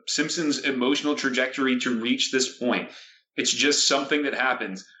the Simpsons' emotional trajectory to reach this point. It's just something that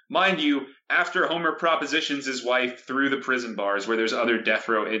happens. Mind you, after Homer propositions his wife through the prison bars where there's other death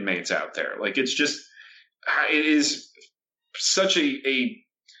row inmates out there. Like, it is such a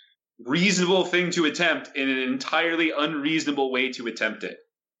reasonable thing to attempt in an entirely unreasonable way to attempt it.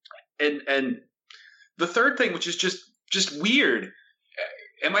 And the third thing, which is just weird.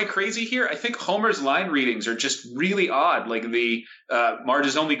 Am I crazy here? I think Homer's line readings are just really odd. Like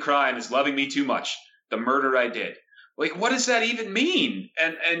Marge's only crime is loving me too much. The murder I did. Like, what does that even mean?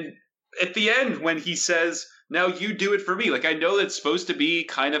 And at the end, when he says, now you do it for me. Like, I know that's supposed to be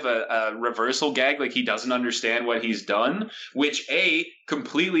kind of a reversal gag. Like, he doesn't understand what he's done, which A,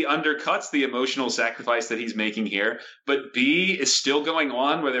 completely undercuts the emotional sacrifice that he's making here. But B, is still going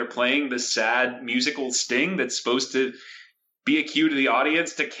on where they're playing the sad musical sting that's supposed to be a cue to the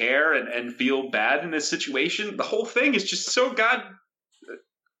audience to care and feel bad in this situation. The whole thing is just so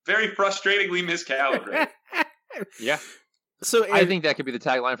very frustratingly miscalibrated. Yeah. So I think that could be the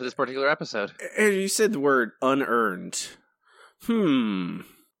tagline for this particular episode. You said the word unearned. Unearned,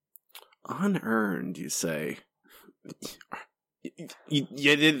 you say.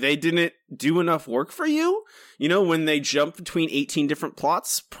 They didn't do enough work for you? You know, when they jumped between 18 different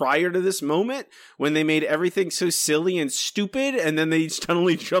plots prior to this moment, when they made everything so silly and stupid, and then they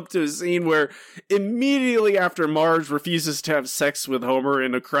suddenly jumped to a scene where immediately after Marge refuses to have sex with Homer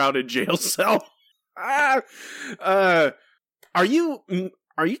in a crowded jail cell. Are you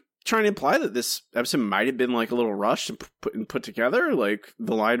trying to imply that this episode might have been like a little rushed and put together? Like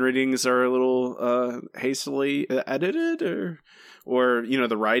the line readings are a little hastily edited, or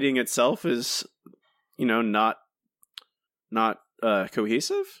the writing itself is not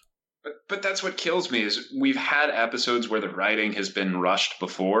cohesive? But that's what kills me is we've had episodes where the writing has been rushed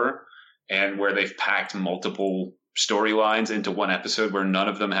before and where they've packed multiple storylines into one episode where none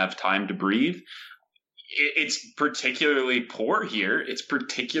of them have time to breathe. It's particularly poor here. It's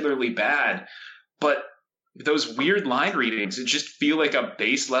particularly bad. But those weird line readings, it just feel like a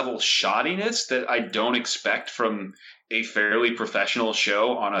base level shoddiness that I don't expect from a fairly professional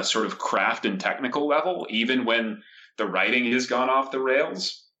show on a sort of craft and technical level, even when the writing has gone off the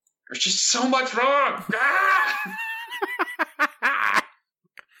rails. There's just so much wrong.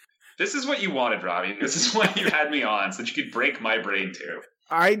 This is what you wanted, Robbie. This is why you had me on, so that you could break my brain too.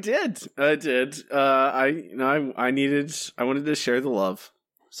 I did. I wanted to share the love,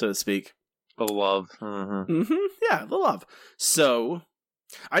 so to speak. The love. Yeah, the love. So,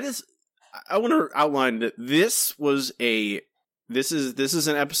 I want to outline that this is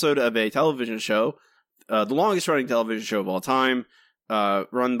an episode of a television show, the longest running television show of all time,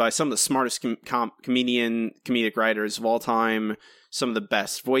 run by some of the smartest comedic writers of all time, some of the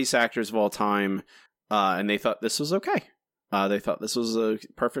best voice actors of all time, and they thought this was okay. They thought this was a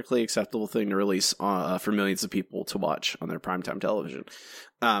perfectly acceptable thing to release for millions of people to watch on their primetime television.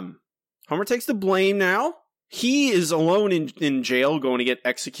 Homer takes the blame now. He is alone in jail going to get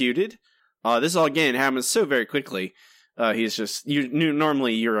executed. This all, again, happens so very quickly. He's just...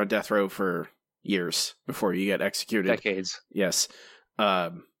 normally, you're on death row for years before you get executed. Decades. Yes.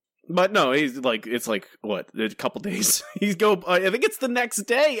 But no, he's like, it's like, what, a couple days. I think it's the next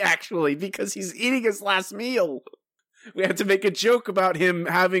day, actually, because he's eating his last meal. We had to make a joke about him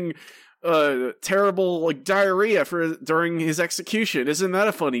having terrible diarrhea during his execution. Isn't that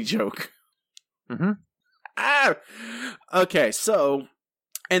a funny joke? Mm-hmm. Okay, so,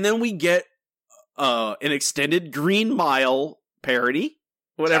 and then we get an extended Green Mile parody.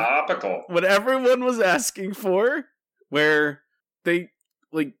 Topical. What everyone was asking for, where they,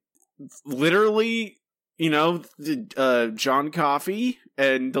 literally, John Coffey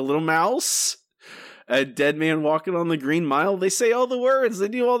and the Little Mouse, a dead man walking on the Green Mile, they say all the words, they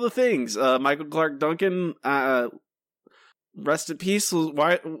do all the things. Michael Clark Duncan, rest in peace,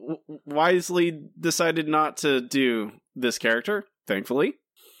 wisely decided not to do this character, thankfully.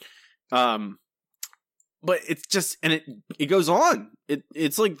 But it's just, and it goes on.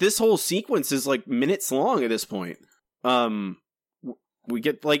 It's like this whole sequence is minutes long at this point. We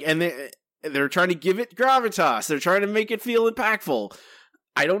get and they're trying to give it gravitas. They're trying to make it feel impactful.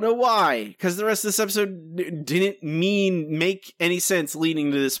 I don't know why, because the rest of this episode didn't make any sense leading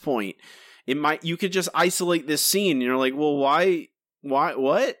to this point. You could just isolate this scene, and you're like, well, why,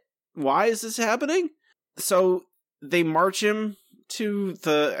 what? Why is this happening? So they march him to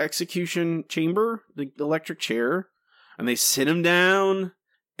the execution chamber, the electric chair, and they sit him down,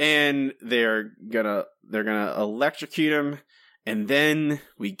 and they're gonna electrocute him, and then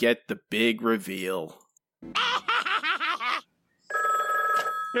we get the big reveal.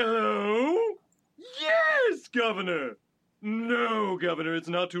 Hello? Yes, Governor! No, Governor, it's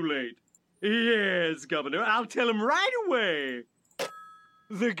not too late. Yes, Governor, I'll tell him right away.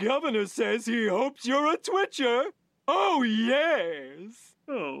 The Governor says he hopes you're a twitcher. Oh, yes.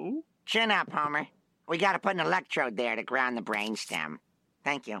 Oh. Chin up, Homer. We gotta put an electrode there to ground the brainstem.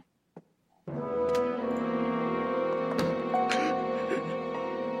 Thank you.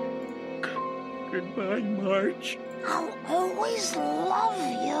 Goodbye, Marge. I'll always love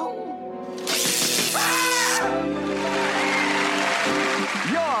you.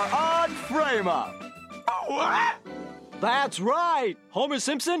 You're on Frame Up. What? That's right. Homer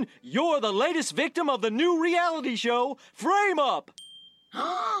Simpson, you're the latest victim of the new reality show, Frame Up.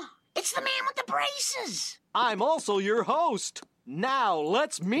 It's the man with the braces. I'm also your host. Now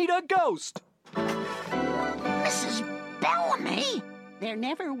let's meet a ghost. Mrs. Bellamy? There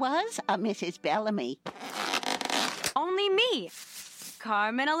never was a Mrs. Bellamy. Only me,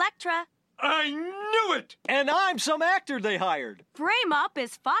 Carmen Electra. I knew it! And I'm some actor they hired. Frame Up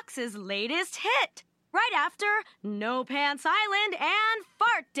is Fox's latest hit. Right after No Pants Island and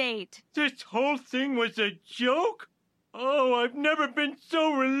Fart Date. This whole thing was a joke? Oh, I've never been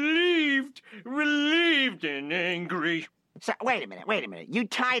so relieved and angry. So, wait a minute. You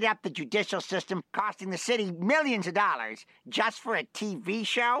tied up the judicial system, costing the city millions of dollars, just for a TV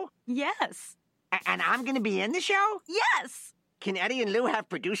show? Yes. And I'm gonna be in the show? Yes. Can Eddie and Lou have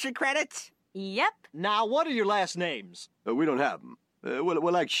producer credits? Yep. Now, what are your last names? We don't have them.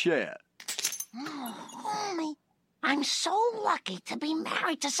 We're like Cher. Oh, homie, I'm I'm so lucky to be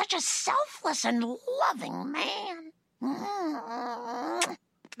married to such a selfless and loving man. Mom,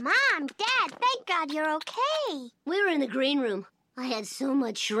 Dad, thank God you're okay. We were in the green room. I had so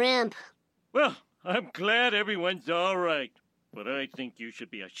much shrimp. Well, I'm glad everyone's all right. But I think you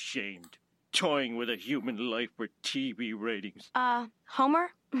should be ashamed. Toying with a human life for TV ratings. Homer,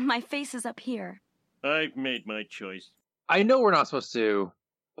 my face is up here. I've made my choice. I know we're not supposed to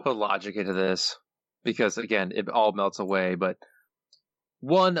put logic into this because, again, it all melts away. But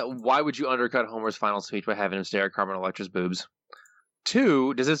one, why would you undercut Homer's final speech by having him stare at Carmen Electra's boobs?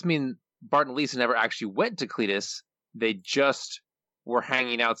 Two, does this mean Bart and Lisa never actually went to Cletus? They just were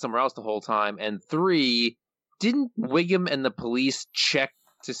hanging out somewhere else the whole time. And three, didn't Wiggum and the police check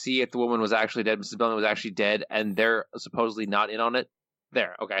to see if the woman was actually dead, Mrs. Bellman was actually dead, and they're supposedly not in on it?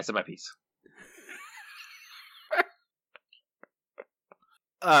 There, okay, I said my piece.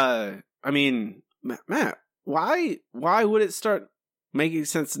 I mean, Matt, why would it start making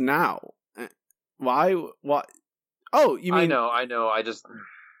sense now? Why? Oh, you mean... I know, I just...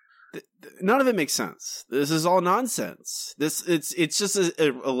 None of it makes sense. This is all nonsense. It's just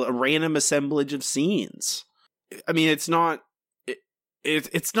a random assemblage of scenes. I mean, it's not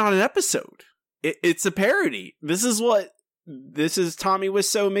an episode. It's a parody. This is Tommy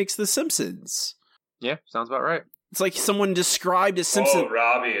Wiseau makes The Simpsons. Yeah, sounds about right. It's like someone described a Simpson. Oh,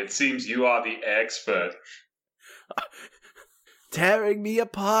 Robbie, it seems you are the expert. Tearing me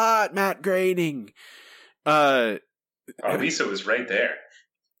apart, Matt Groening. Lisa was right there.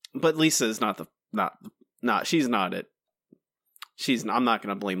 But Lisa is not she's not it. I'm not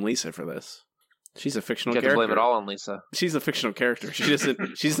going to blame Lisa for this. She's a fictional character. You have to blame it all on Lisa. She's a fictional character.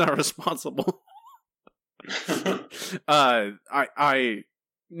 She's not responsible. No,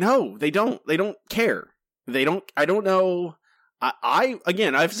 they don't care. I don't know.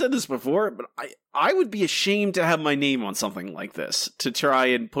 Again, I've said this before, but I would be ashamed to have my name on something like this, to try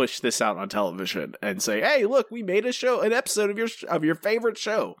and push this out on television and say, hey, look, we made an episode of your favorite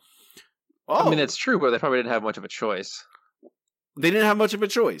show. Oh. I mean, it's true, but they probably didn't have much of a choice. They didn't have much of a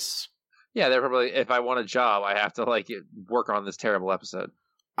choice. Yeah, they're probably, if I want a job, I have to work on this terrible episode.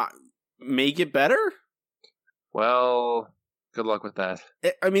 Make it better? Well, good luck with that.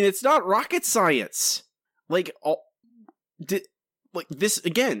 I mean, it's not rocket science. This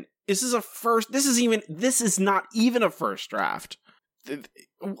again. This is not even a first draft.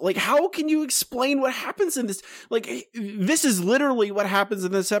 How can you explain what happens in this? This is literally what happens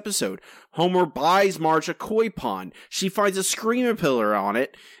in this episode. Homer buys Marge a koi pond. She finds a screamapillar on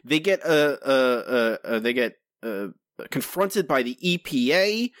it. They get confronted by the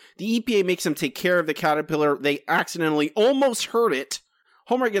EPA. The EPA makes them take care of the caterpillar. They accidentally almost hurt it.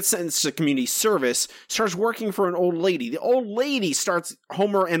 Homer gets sentenced to community service, starts working for an old lady. The old lady starts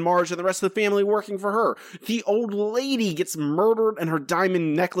Homer and Marge and the rest of the family working for her. The old lady gets murdered and her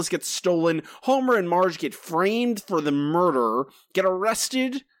diamond necklace gets stolen. Homer and Marge get framed for the murder, get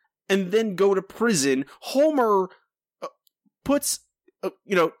arrested, and then go to prison. Homer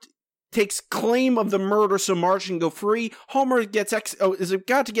takes claim of the murder so Marge can go free. Homer gets is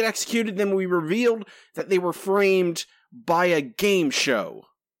about to get executed, then we revealed that they were framed by a game show.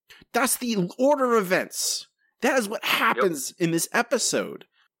 That's the order of events. That is what happens in this episode.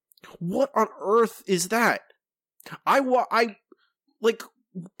 What on earth is that?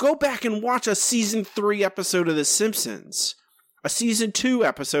 Go back and watch a season 3 episode of The Simpsons. A season 2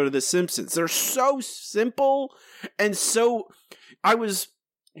 episode of The Simpsons. They're so simple and so... I'm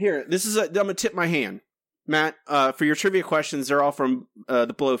gonna tip my hand. Matt, for your trivia questions, they're all from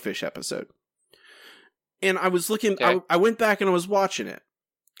the Blowfish episode. And I was looking, okay. I went back and I was watching it.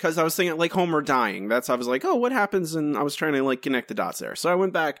 Because I was thinking, Homer dying. I was like, oh, what happens? And I was trying to, connect the dots there. So I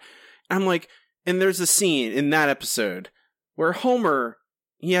went back, and I'm like, and there's a scene in that episode where Homer,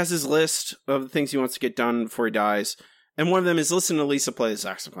 he has his list of the things he wants to get done before he dies. And one of them is listen to Lisa play the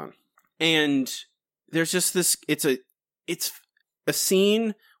saxophone. And there's just this, it's a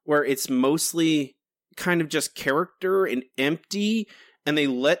scene where it's mostly kind of just character and empty. And they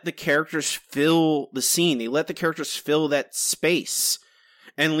let the characters fill the scene. They let the characters fill that space.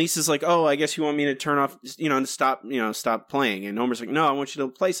 And Lisa's like, oh, I guess you want me to turn off, and stop playing. And Homer's like, no, I want you to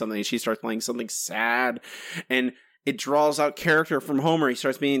play something. And she starts playing something sad. And it draws out character from Homer. He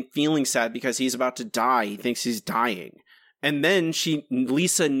starts feeling sad because he's about to die. He thinks he's dying. And then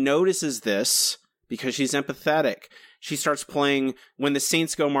Lisa notices this because she's empathetic. She starts playing When the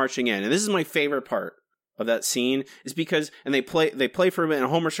Saints Go Marching In. And this is my favorite part of that scene is because, and they play for a minute,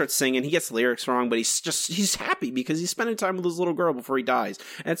 and Homer starts singing. He gets the lyrics wrong, but he's happy because he's spending time with his little girl before he dies.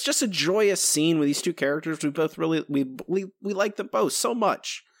 And it's just a joyous scene with these two characters. We both really, we like them both so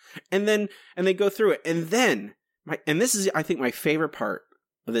much. And they go through it. And then and this is, I think, my favorite part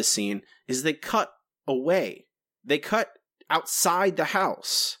of this scene, is they cut away. They cut outside the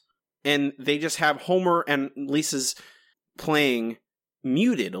house, and they just have Homer and Lisa's playing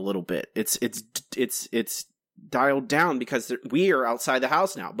muted a little bit. It's dialed down because we are outside the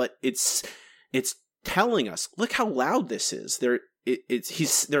house now, but it's telling us, look how loud this is.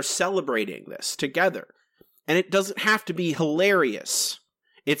 They're celebrating this together, and it doesn't have to be hilarious.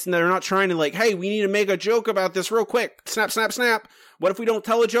 They're not trying to like, hey, we need to make a joke about this real quick. Snap, snap, snap. What if we don't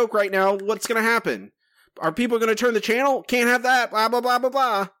tell a joke right now? What's going to happen? Are people going to turn the channel? Can't have that. Blah, blah, blah, blah,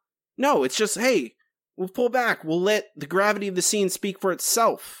 blah. No, it's just, hey, we'll pull back. We'll let the gravity of the scene speak for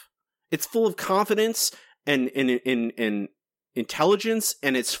itself. It's full of confidence and intelligence,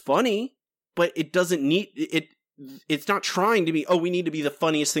 and it's funny, but it doesn't need it. It's not trying to be, oh, we need to be the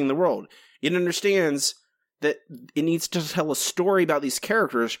funniest thing in the world. It understands that it needs to tell a story about these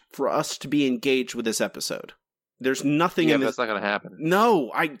characters for us to be engaged with this episode. There's nothing in this. That's not going to happen.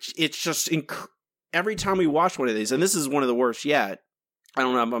 No, it's just every time we watch one of these, and this is one of the worst yet. I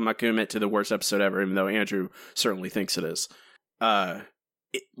don't know. I'm not going to admit to the worst episode ever, even though Andrew certainly thinks it is.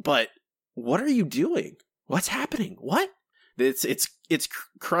 But what are you doing? What's happening? What? It's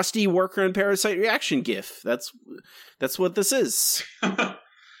crusty worker and parasite reaction gif. That's what this is.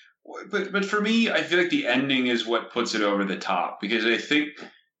 But for me, I feel like the ending is what puts it over the top, because I think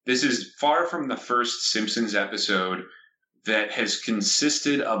this is far from the first Simpsons episode that has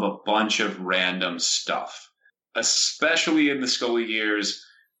consisted of a bunch of random stuff. Especially in the Scully years,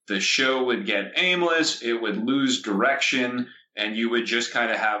 the show would get aimless, it would lose direction, and you would just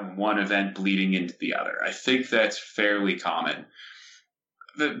kind of have one event bleeding into the other. I think that's fairly common.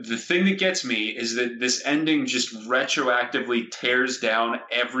 The thing that gets me is that this ending just retroactively tears down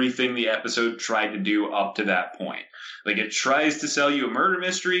everything the episode tried to do up to that point. Like, it tries to sell you a murder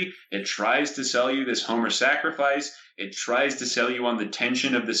mystery, it tries to sell you this Homer sacrifice, it tries to sell you on the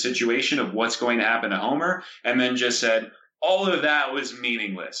tension of the situation of what's going to happen to Homer, and then just said, all of that was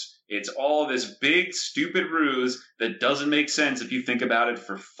meaningless. It's all this big, stupid ruse that doesn't make sense if you think about it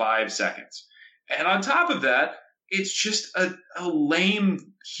for 5 seconds. And on top of that, it's just a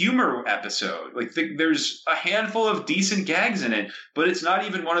lame humor episode. Like, there's a handful of decent gags in it, but it's not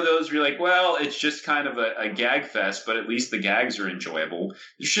even one of those where you're like, well, it's just kind of a gag fest, but at least the gags are enjoyable.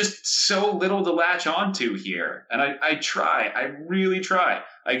 There's just so little to latch onto here. And I really try.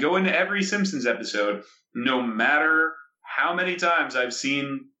 I go into every Simpsons episode, no matter how many times I've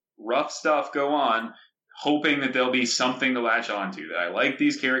seen rough stuff go on, hoping that there'll be something to latch onto. That I like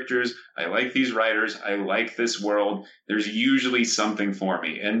these characters, I like these writers, I like this world. There's usually something for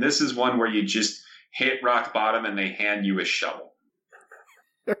me. And this is one where you just hit rock bottom and they hand you a shovel.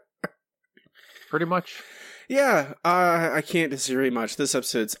 Pretty much. Yeah, I can't disagree much. This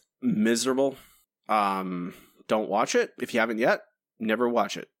episode's miserable. Don't watch it if you haven't yet. Never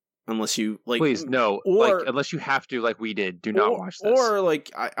watch it. Unless you like, please no, or unless you have to, like we did. Do not watch this. Or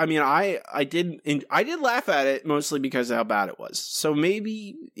like, I did laugh at it mostly because of how bad it was. So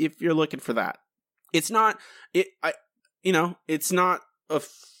maybe if you're looking for that, it's not like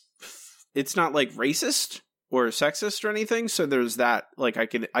racist or sexist or anything. So there's that. Like I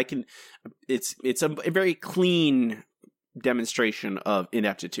can. It's a very clean demonstration of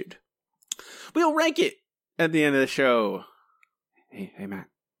ineptitude. We'll rank it at the end of the show. Hey, Matt.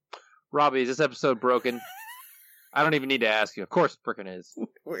 Robbie, is this episode broken? I don't even need to ask you. Of course it frickin' is.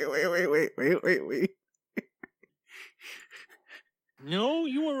 Wait. No,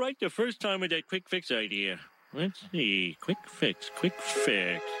 you were right the first time with that quick fix idea. Let's see. Quick fix.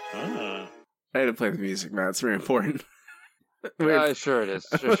 Ah. I had to play the music, Matt. It's very important. Sure it is.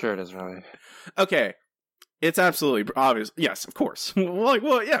 Sure it is, Robbie. Okay. It's absolutely obvious. Yes, of course.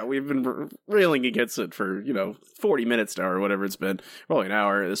 Yeah, we've been railing against it for, 40 minutes now or whatever it's been. Probably an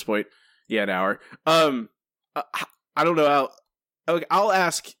hour at this point. Yeah, an hour. I don't know how. Okay, I'll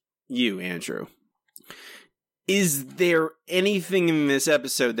ask you, Andrew. Is there anything in this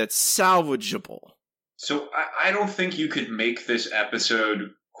episode that's salvageable? So I don't think you could make this episode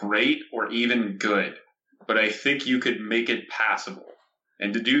great or even good, but I think you could make it passable.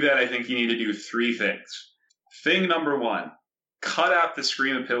 And to do that, I think you need to do 3 things. Thing number 1, cut out the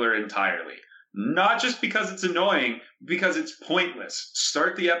screamapillar entirely. Not just because it's annoying, because it's pointless.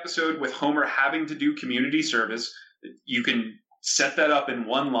 Start the episode with Homer having to do community service. You can set that up in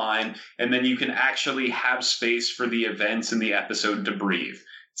 1 line, and then you can actually have space for the events in the episode to breathe.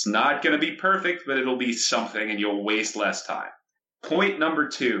 It's not going to be perfect, but it'll be something, and you'll waste less time. Point number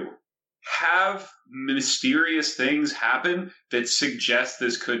 2, have mysterious things happen that suggest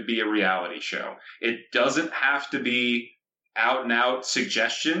this could be a reality show. It doesn't have to be out and out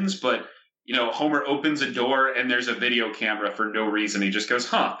suggestions, but Homer opens a door and there's a video camera for no reason. He just goes,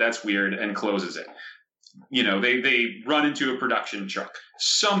 huh, that's weird, and closes it. They run into a production truck.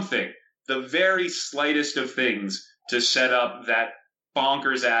 Something, the very slightest of things to set up that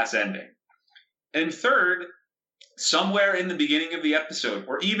bonkers ass ending. And third, somewhere in the beginning of the episode,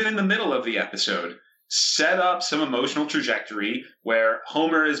 or even in the middle of the episode, set up some emotional trajectory where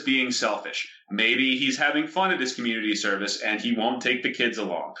Homer is being selfish. Maybe he's having fun at his community service and he won't take the kids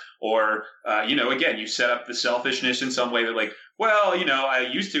along. Or, again, you set up the selfishness in some way that I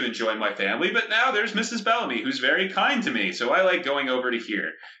used to enjoy my family, but now there's Mrs. Bellamy who's very kind to me, so I like going over to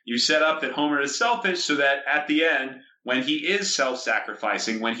here. You set up that Homer is selfish so that at the end, when he is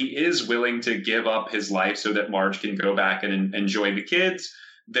self-sacrificing, when he is willing to give up his life so that Marge can go back and enjoy the kids,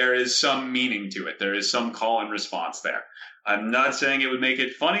 there is some meaning to it. There is some call and response there. I'm not saying it would make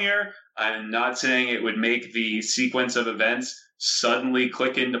it funnier. I'm not saying it would make the sequence of events suddenly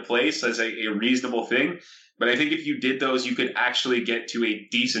click into place as a reasonable thing. But I think if you did those, you could actually get to a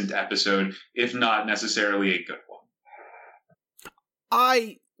decent episode, if not necessarily a good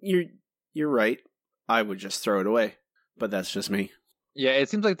one. You're right. I would just throw it away. But that's just me. Yeah, it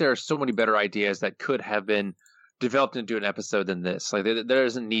seems like there are so many better ideas that could have been developed into an episode than this. Like, there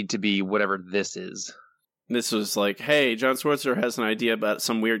doesn't need to be whatever this is. This was like, hey, John Swartzer has an idea about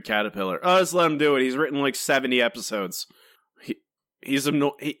some weird caterpillar. Oh, let's let him do it. He's written like 70 episodes.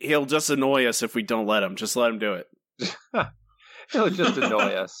 He'll just annoy us if we don't let him. Just let him do it. He'll just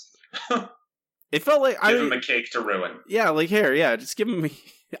annoy us. It felt like give him a cake to ruin. Yeah, like here, yeah, just give him.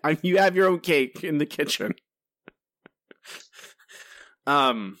 You have your own cake in the kitchen.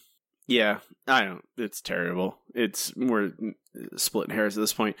 Yeah, I don't. It's terrible. We're splitting hairs at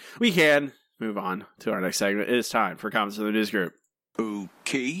this point. We can move on to our next segment. It is time for comments from the news group.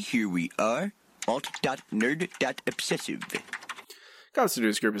 Okay, here we are. Alt.nerd.obsessive. Comments from the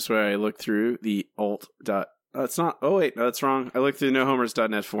news group is where I look through the it's not. Oh wait, no, that's wrong. I look through the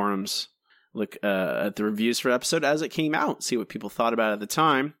nohomers.net forums. Look at the reviews for the episode as it came out. See what people thought about it at the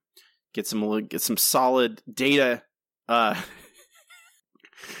time. Get some solid data.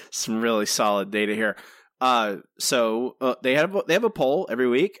 Some really solid data here. So they have a poll every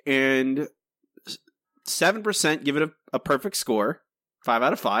week, and 7% give it a perfect score. 5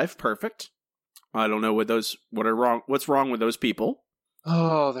 out of 5, perfect. I don't know what's wrong with those people.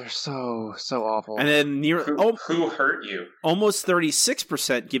 Oh, they're so awful. And then who hurt you? Almost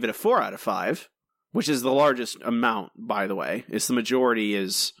 36% give it a 4 out of 5, which is the largest amount, by the way. It's the majority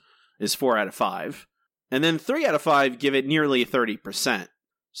is 4 out of 5. And then 3 out of 5 give it nearly 30%.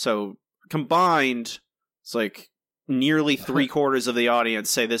 So combined, it's like nearly 3/4 of the audience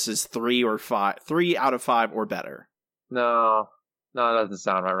say this is 3 out of 5 or better. No, that doesn't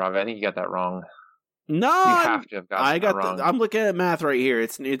sound right, Robbie. I think you got that wrong. No, you have to have gotten that wrong. I'm looking at math right here.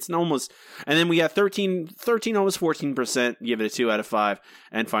 It's almost, and then we got 13, almost 14% give it a 2 out of 5,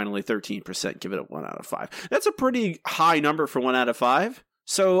 and finally 13% give it a 1 out of 5. That's a pretty high number for 1 out of 5.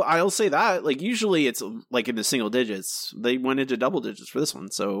 So I'll say that, like, usually it's like in the single digits. They went into double digits for this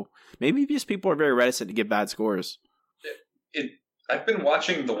one. So maybe these people are very reticent to give bad scores. I've been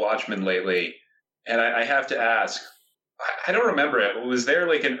watching The Watchmen lately, and I have to ask, I don't remember it. Was there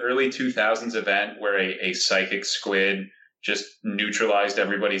like an early 2000s event where a psychic squid just neutralized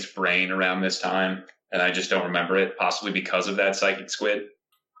everybody's brain around this time? And I just don't remember it, possibly because of that psychic squid?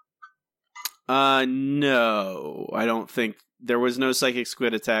 No, I don't think. There was no psychic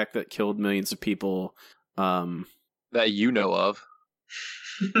squid attack that killed millions of people. That you know of.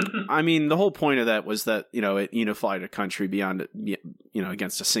 I mean, the whole point of that was that, it unified a country beyond,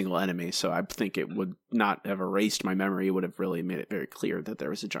 against a single enemy. So I think it would not have erased my memory. It would have really made it very clear that there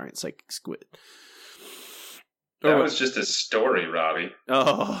was a giant psychic squid. That was just a story, Robbie.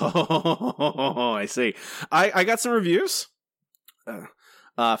 Oh, I see. I got some reviews.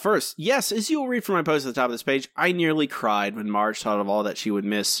 First, yes, as you will read from my post at the top of this page, I nearly cried when Marge thought of all that she would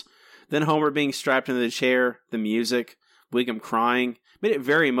miss. Then Homer being strapped into the chair, the music, Wiggum crying, made it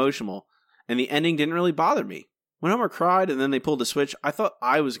very emotional, and the ending didn't really bother me. When Homer cried and then they pulled the switch, I thought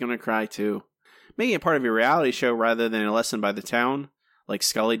I was going to cry too. Making it part of your reality show rather than a lesson by the town, like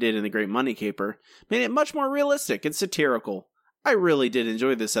Scully did in The Great Money Caper, made it much more realistic and satirical. I really did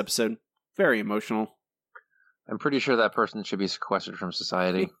enjoy this episode. Very emotional. I'm pretty sure that person should be sequestered from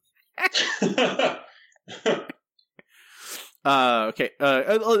society. Okay.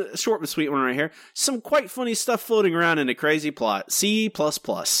 A short but sweet one right here. Some quite funny stuff floating around in a crazy plot. C++.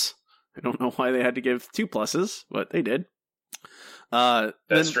 I don't know why they had to give 2 pluses, but they did. That's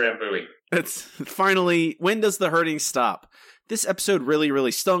Drambuie. Finally, when does the hurting stop? this episode really,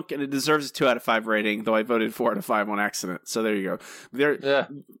 really stunk, and it deserves a 2 out of 5 rating, though I voted 4 out of 5 on accident. So there you go.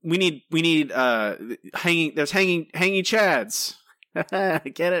 We need hanging chads.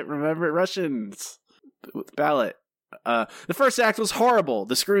 Get it? Remember Russians with ballot. The first act was horrible.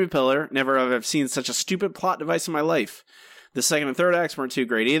 The screaming pillar. Never have I seen such a stupid plot device in my life. The second and third acts weren't too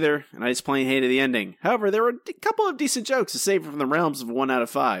great either, and I just plain hated the ending. However, there were a couple of decent jokes to save from the realms of 1 out of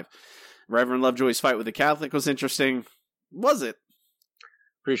 5. Reverend Lovejoy's fight with the Catholic was interesting. Was it?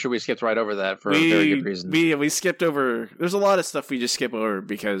 Pretty sure we skipped right over that for a very good reason. We skipped over. There's a lot of stuff we just skip over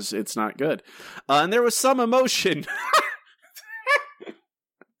because it's not good. And there was some emotion.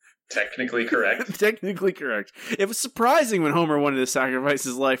 Technically correct. Technically correct. It was surprising when Homer wanted to sacrifice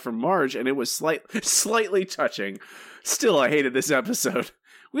his life for Marge, and it was slightly touching. Still, I hated this episode.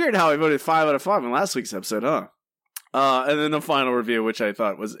 Weird how I voted 5 out of 5 in last week's episode, huh? And then the final review, which I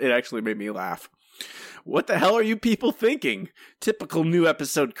thought it actually made me laugh. What the hell are you people thinking? Typical new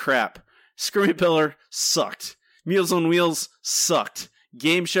episode crap. Screaming Pillar sucked. Meals on Wheels sucked.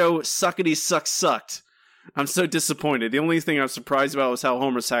 Game show suckety sucked. I'm so disappointed. The only thing I'm surprised about was how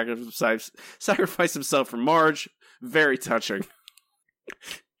Homer sacrificed himself for Marge. Very touching.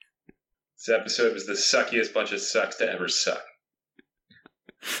 This episode was the suckiest bunch of sucks to ever suck.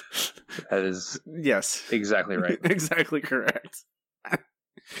 That is exactly right. Exactly correct.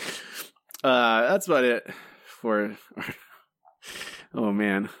 That's about it for. Oh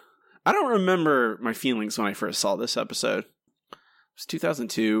man, I don't remember my feelings when I first saw this episode. It was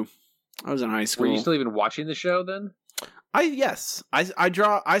 2002. I was in high school. Were you still even watching the show then?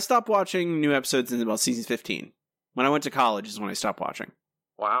 I stopped watching new episodes in about season 15. When I went to college is when I stopped watching.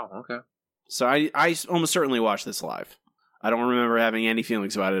 Wow. Okay. So I almost certainly watched this live. I don't remember having any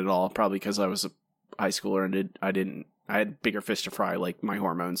feelings about it at all. Probably because I was a high schooler and I had bigger fish to fry, like my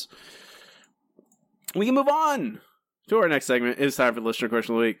hormones. We can move on to our next segment. It's time for the listener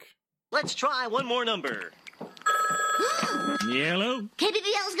question of the week. Let's try one more number. Yellow.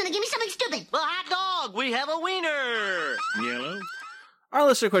 KBBL is going to give me something stupid. The hot dog. We have a wiener. Yellow. Our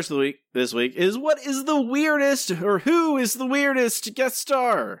listener question of the week this week is, what is the weirdest, or who is the weirdest guest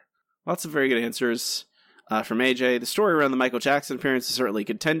star? Lots of very good answers from AJ. The story around the Michael Jackson appearance is certainly a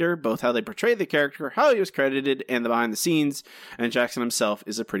contender, both how they portrayed the character, how he was credited, and the behind the scenes, and Jackson himself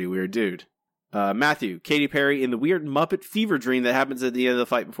is a pretty weird dude. Matthew, Katy Perry in the weird Muppet fever dream that happens at the end of the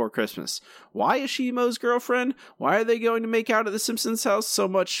fight before Christmas. Why is she Moe's girlfriend? Why are they going to make out at the Simpsons house so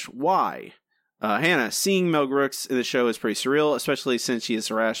much? Why? Hannah, seeing Mel Brooks in the show is pretty surreal, especially since she is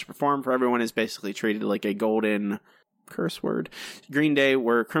harassed to perform for everyone is basically treated like a golden curse word. Green Day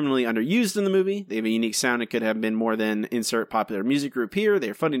were criminally underused in the movie. They have a unique sound and could have been more than insert popular music group here. They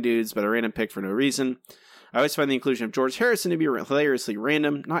are funny dudes, but a random pick for no reason. I always find the inclusion of George Harrison to be hilariously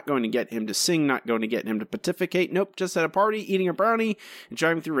random. Not going to get him to sing, not going to get him to pontificate. Nope, just at a party, eating a brownie, and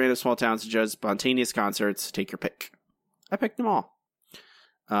driving through random small towns to judge spontaneous concerts. Take your pick. I picked them all.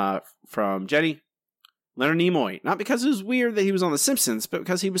 From Jenny, Leonard Nimoy. Not because it was weird that he was on The Simpsons, but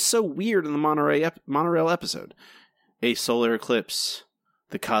because he was so weird in the monorail episode. A solar eclipse.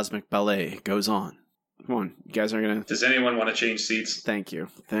 The cosmic ballet goes on. Come on, you guys are gonna... Does anyone want to change seats? Thank you,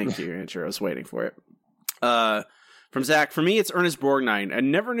 Andrew. I was waiting for it. From Zach, for me, it's Ernest Borgnine. I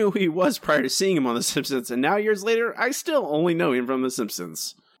never knew who he was prior to seeing him on The Simpsons, and now years later, I still only know him from The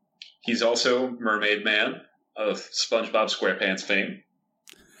Simpsons. He's also Mermaid Man of SpongeBob SquarePants fame.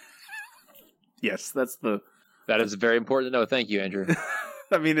 Yes, that is very important to know. Thank you, Andrew.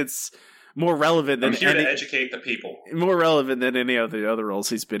 I mean, it's more relevant than I'm here to educate the people. More relevant than any of the other roles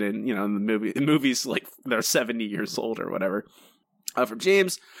he's been in, in the movies like they're 70 years old or whatever. From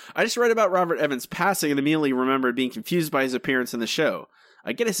James, I just read about Robert Evans passing and immediately remembered being confused by his appearance in the show.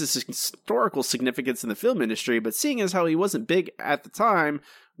 I get his historical significance in the film industry, but seeing as how he wasn't big at the time,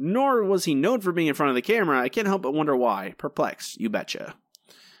 nor was he known for being in front of the camera, I can't help but wonder why. Perplexed, you betcha.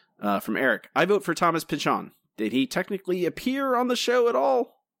 From Eric, I vote for Thomas Pynchon. Did he technically appear on the show at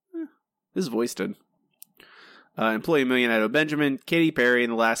all? His voice did. Employee Millionaire Benjamin, Katy Perry in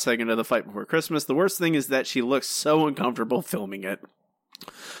the last second of the fight before Christmas. The worst thing is that she looks so uncomfortable filming it.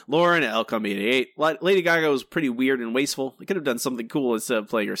 Lauren at Elcom88. Lady Gaga was pretty weird and wasteful. They could have done something cool instead of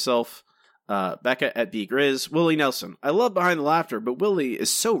playing herself. Becca at B Grizz. Willie Nelson. I love Behind the Laughter, but Willie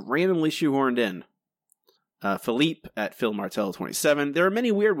is so randomly shoehorned in. Philippe at Phil Martello27. There are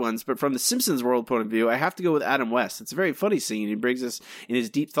many weird ones, but from the Simpsons world point of view, I have to go with Adam West. It's a very funny scene. He brings us in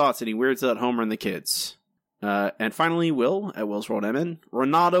his deep thoughts and he weirds out Homer and the kids. And finally, Will at Will's World MN.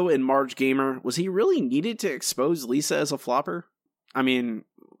 Renato and Marge Gamer. Was he really needed to expose Lisa as a flopper? I mean,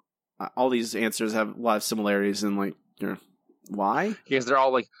 all these answers have a lot of similarities and Why? Because they're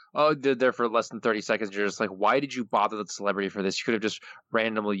all like, oh, they're there for less than 30 seconds. You're just like, why did you bother the celebrity for this? You could have just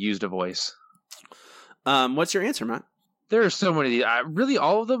randomly used a voice. What's your answer, Matt? There are so many. Really,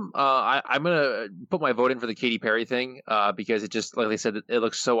 all of them. I'm gonna put my vote in for the Katy Perry thing because it just, like I said, it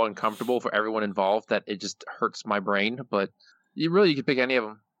looks so uncomfortable for everyone involved that it just hurts my brain. But you could pick any of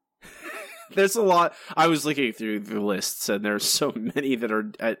them. There's a lot. I was looking through the lists, and there's so many that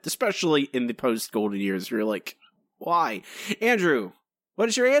are, especially in the post-Golden years. You're like, why, Andrew? What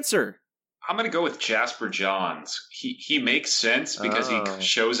is your answer? I'm going to go with Jasper Johns. He makes sense because he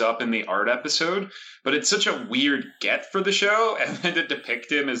shows up in the art episode, but it's such a weird get for the show, and then to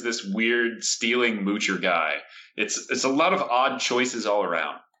depict him as this weird stealing moocher guy. It's a lot of odd choices all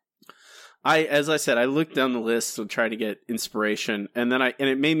around. As I said, I looked down the list to try to get inspiration, and then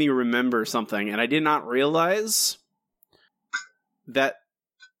it made me remember something, and I did not realize that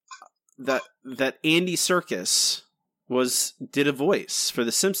Andy Serkis did a voice for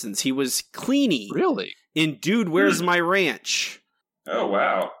The Simpsons. He was Cleany. Really? In Dude, Where's My Ranch? Oh,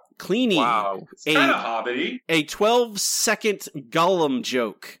 wow. Cleany. Wow. It's kind of hobbity. A 12-second Gollum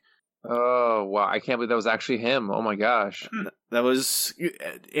joke. Oh, wow. I can't believe that was actually him. Oh, my gosh. That was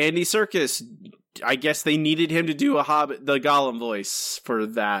Andy Serkis. I guess they needed him to do the Gollum voice for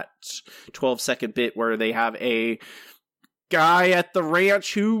that 12-second bit where they have a guy at the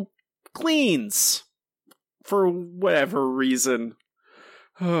ranch who cleans. For whatever reason.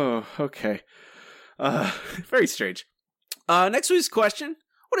 Oh, okay. Very strange. Next week's question.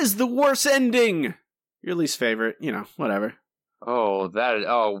 What is the worst ending? Your least favorite, whatever. Oh,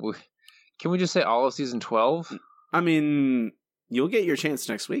 can we just say all of season 12? I mean, you'll get your chance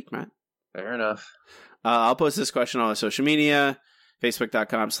next week, Matt. Fair enough. I'll post this question on our social media.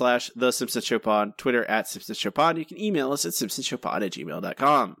 Facebook.com/The Simpsons Show Pod. Twitter @Simpsons Show Pod. You can email us at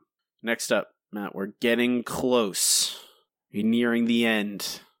simpsonshowpod@gmail.com. Next up, Matt, we're getting close. We're nearing the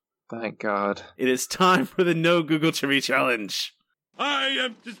end. Thank God. It is time for the No Google Trivia Challenge. I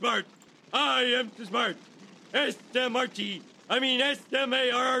am too smart. I am too smart. SMRT. I mean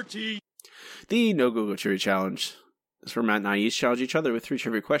SMART. The No Google Trivia Challenge is where Matt and I each challenge each other with 3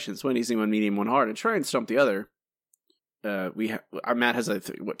 trivia questions, one easy, one medium, one hard, and try and stump the other. Matt has a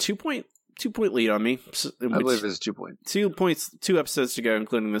 2-point lead on me. I believe it's 2 points. 2 points, 2 episodes to go,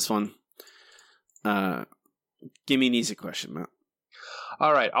 including this one. Give me an easy question, Matt.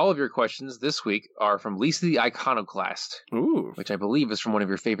 All right, all of your questions this week are from Lisa the Iconoclast. Ooh. Which I believe is from one of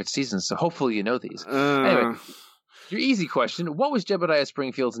your favorite seasons, so hopefully you know these. Anyway, your easy question, what was Jebediah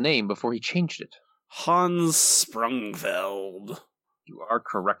Springfield's name before he changed it? Hans Sprungfeld. You are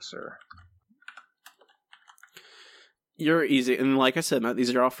correct, sir. You're easy, and like I said, Matt,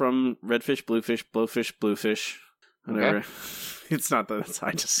 these are all from Redfish, Bluefish, Blowfish, Bluefish. Whatever. Okay. It's not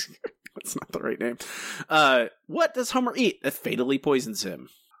that's not the right name. What does Homer eat that fatally poisons him?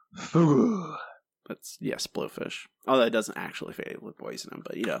 That's, yes, Blowfish. Although it doesn't actually fatally poison him,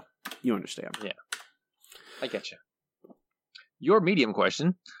 but you understand. Yeah. I get you. Your medium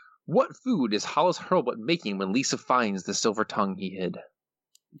question. What food is Hollis Hurlbut making when Lisa finds the silver tongue he hid?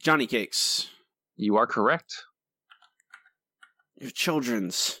 Johnny cakes. You are correct. Your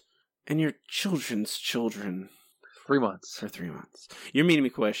children's children. 3 months. For 3 months. Your medium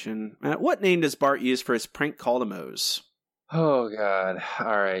question. What name does Bart use for his prank call to Moe's? Oh, God.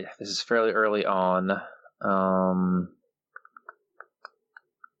 All right. This is fairly early on.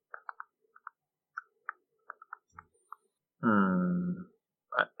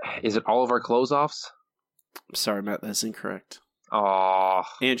 Is it all of our close-offs? Sorry, Matt. That's incorrect. Aw.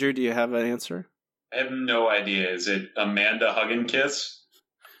 Andrew, do you have an answer? I have no idea. Is it Amanda Hug and Kiss?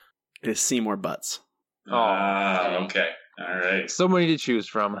 It is Seymour Butts. Okay. All right. So many to choose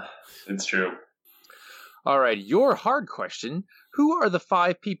from. It's true. All right. Your hard question. Who are the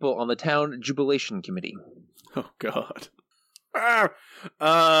 5 people on the town jubilation committee? Oh, God.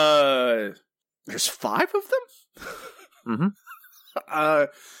 There's 5 of them? Mm-hmm.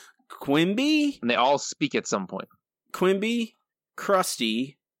 Quimby? And they all speak at some point. Quimby,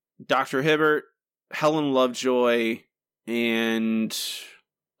 Krusty, Dr. Hibbert, Helen Lovejoy, and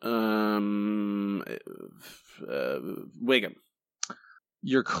Wiggum.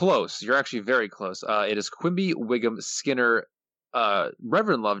 You're close. You're actually very close. It is Quimby, Wiggum, Skinner,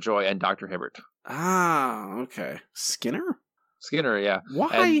 Reverend Lovejoy, and Dr. Hibbert. Ah, okay. Skinner, yeah. Why?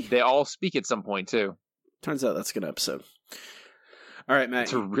 And they all speak at some point, too. Turns out that's a good episode. All right, Matt.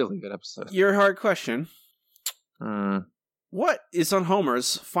 It's a really good episode. Your hard question. What is on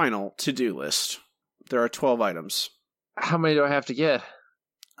Homer's final to-do list? There are 12 items. How many do I have to get?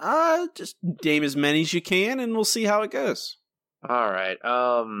 Just name as many as you can, and we'll see how it goes. All right.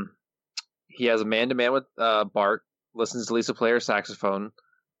 He has a man-to-man with Bart. listens to Lisa play her saxophone,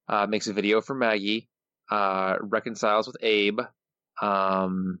 makes a video for Maggie, reconciles with Abe.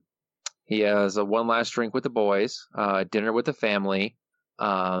 He has a one last drink with the boys, dinner with the family.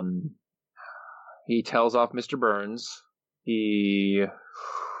 He tells off Mr. Burns. He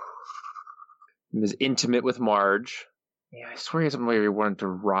is intimate with Marge. Yeah, I swear he had something where he wanted to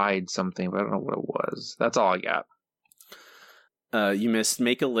ride something, but I don't know what it was. That's all I got. You missed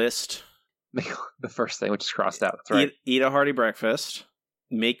make a list. The first thing, which is crossed out. That's right. Eat a hearty breakfast.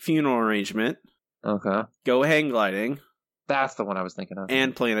 Make funeral arrangement. Okay. Go hang gliding. That's the one I was thinking of.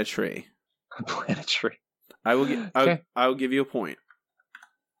 And plant a tree. Plant a tree. I will give you a point.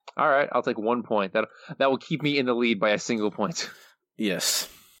 All right, I'll take 1 point. That will keep me in the lead by a single point. Yes.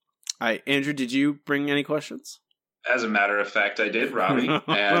 Andrew, did you bring any questions? As a matter of fact, I did, Robbie.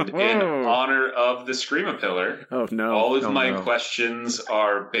 And in honor of the Screamapillar, all of my questions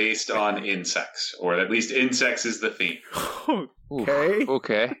are based on insects, or at least insects is the theme. Okay.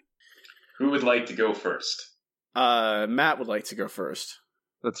 Okay. Who would like to go first? Matt would like to go first.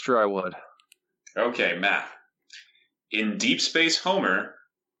 That's true, I would. Okay, Matt. In Deep Space Homer,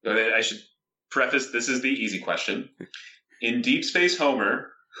 I should preface this is the easy question. In Deep Space Homer,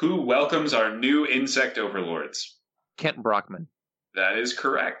 who welcomes our new insect overlords? Kent Brockman. That is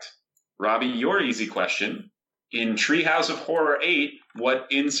correct. Robbie, your easy question. In Treehouse of Horror 8, what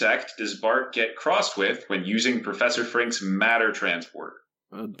insect does Bart get crossed with when using Professor Frink's matter transporter?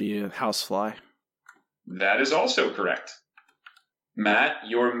 That would be a housefly. That is also correct. Matt,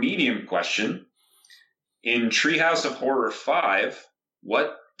 your medium question. In Treehouse of Horror 5,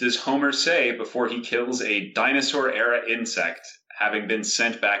 what does Homer say before he kills a dinosaur-era insect, having been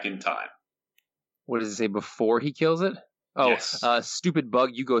sent back in time? What does it say before he kills it? Oh, yes. Stupid bug,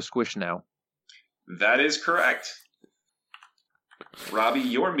 you go squish now. That is correct. Robbie,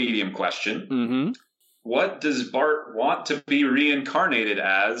 your medium question. Mm-hmm. What does Bart want to be reincarnated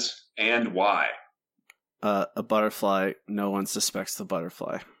as, and why? A butterfly. No one suspects the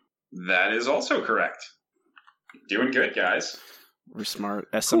butterfly. That is also correct. Doing good, guys. We're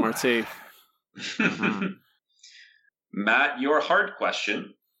smart. SMRT. Matt, your hard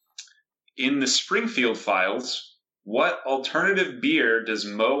question. In the Springfield Files, what alternative beer does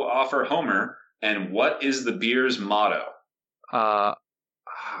Moe offer Homer, and what is the beer's motto? I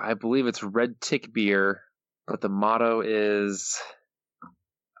believe it's Red Tick beer, but the motto is...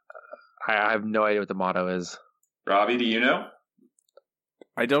 I have no idea what the motto is. Robbie, do you know?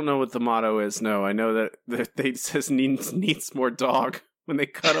 I don't know what the motto is, no. I know that they says needs more dog when they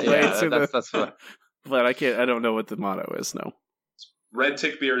cut away to that's what... But I don't know what the motto is, no. Red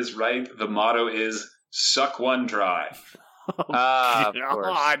Tick beer is right. The motto is suck one dry. Oh,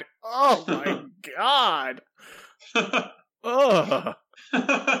 God. Oh, my God. Ugh.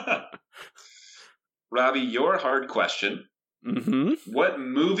 Robbie, your hard question. Mm-hmm. What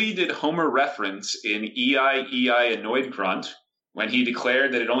movie did Homer reference in E.I.E.I. Annoyed Grunt when he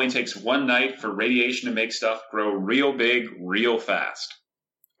declared that it only takes one night for radiation to make stuff grow real big, real fast?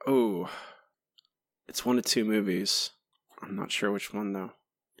 Oh. It's one of two movies. I'm not sure which one, though.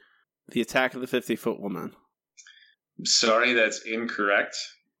 The Attack of the 50-Foot Woman. I'm sorry, that's incorrect.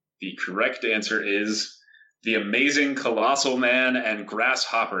 The correct answer is The Amazing Colossal Man and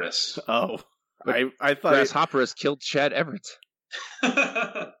Grasshopperus. Oh. I thought Grasshopperus killed Chad Everett.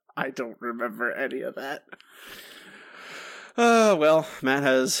 I don't remember any of that. Well, Matt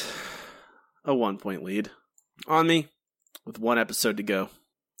has a 1-point lead on me with one episode to go.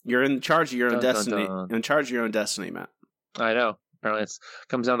 You're in charge of your own destiny. Dun. In charge of your own destiny, Matt. I know. Apparently it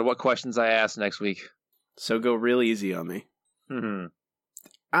comes down to what questions I ask next week. So go real easy on me. Mm-hmm.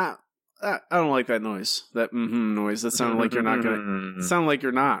 I don't like that noise. That noise. That sounded like you're not gonna. It sounded like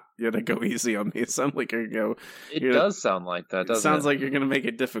you're not. You gotta go easy on me. It sounds like you're gonna go. It does sound like that, doesn't it? Sounds like you're gonna make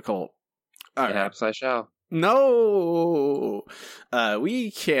it difficult. Perhaps I shall. No!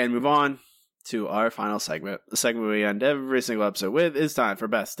 We can move on to our final segment. The segment we end every single episode with is time for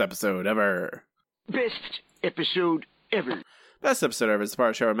Best Episode Ever. Best episode ever. Best Episode Ever is the part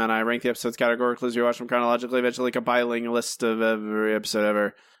of the show where Matt and I rank the episodes categorically as we watch them chronologically, eventually compiling a list of every episode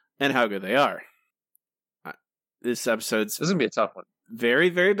ever and how good they are. This is going to be a tough one. Very,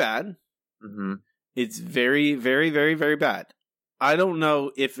 very bad. Mm-hmm. It's very, very, very, very bad. I don't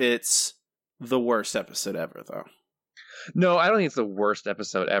know if it's the worst episode ever, though. No, I don't think it's the worst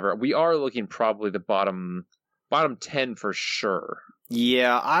episode ever. We are looking probably the bottom 10 for sure.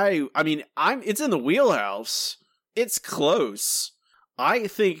 Yeah, I mean, it's in the wheelhouse. It's close. I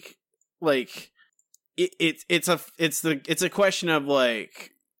think like it's a question of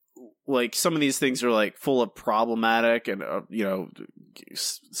like some of these things are like full of problematic and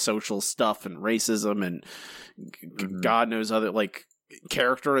social stuff and racism and God knows other, like,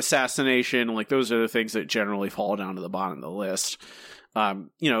 character assassination. Like, those are the things that generally fall down to the bottom of the list.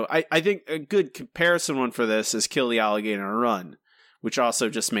 I think a good comparison one for this is Kill the Alligator and Run, which also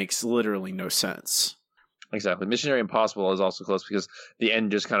just makes literally no sense. Exactly. Missionary Impossible is also close because the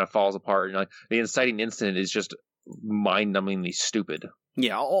end just kind of falls apart. Like, the inciting incident is just mind-numbingly stupid.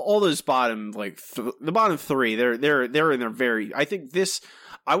 Yeah, all those bottom, like, the bottom three, they're in their very... I think this...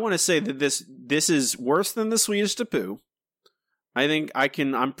 I want to say that this is worse than the Swedish Taboo.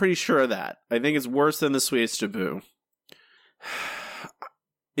 I'm pretty sure of that. I think it's worse than the Swedish Taboo.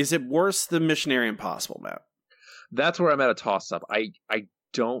 Is it worse than Missionary Impossible, Matt? That's where I'm at a toss-up. I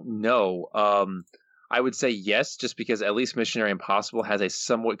don't know. I would say yes, just because at least Missionary Impossible has a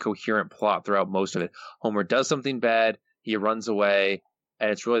somewhat coherent plot throughout most of it. Homer does something bad, he runs away,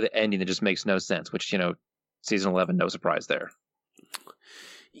 and it's really the ending that just makes no sense, which, season 11, no surprise there.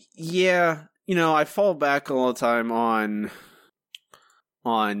 Yeah, I fall back all the time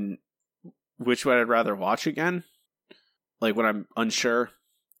on which one I'd rather watch again, like when I'm unsure.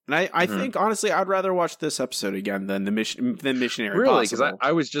 And I think, honestly, I'd rather watch this episode again than Missionary Impossible. Really? Because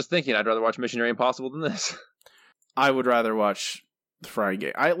I was just thinking I'd rather watch Missionary Impossible than this. I would rather watch The Frying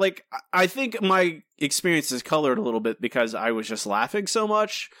Game. I think my experience is colored a little bit because I was just laughing so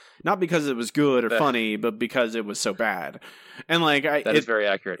much. Not because it was good or funny, but because it was so bad. And that is very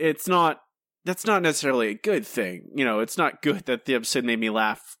accurate. That's not necessarily a good thing. It's not good that the episode made me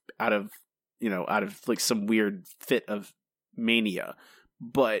laugh out of like some weird fit of mania.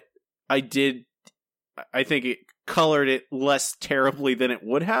 But I think it colored it less terribly than it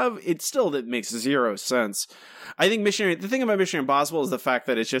would have. That makes zero sense. I think the thing about Mission Impossible is the fact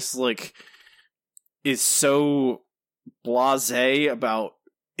that it's just is so blasé about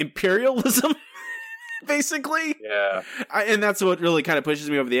imperialism, basically. Yeah. And that's what really kind of pushes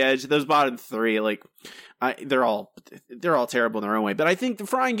me over the edge. Those bottom three, they're all terrible in their own way. But I think The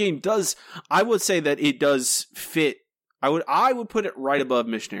Frying Game I would say that it does fit. I would put it right above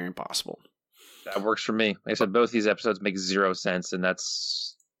Missionary Impossible. That works for me. Like I said, both these episodes make zero sense, and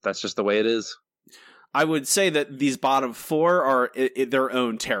that's just the way it is. I would say that these bottom four are their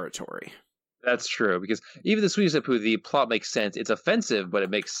own territory. That's true, because even the Swedish Taboo, the plot makes sense. It's offensive, but it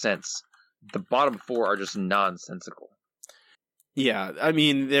makes sense. The bottom four are just nonsensical. Yeah, I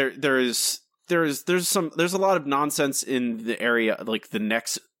mean, there's a lot of nonsense in the area, like the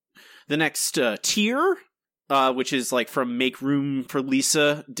next tier. Which is from Make Room for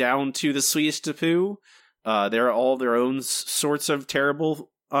Lisa down to the Swedish Taboo. They're all their own sorts of terrible.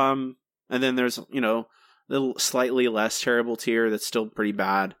 And then there's, the slightly less terrible tier that's still pretty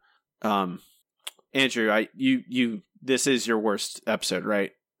bad. Andrew, this is your worst episode,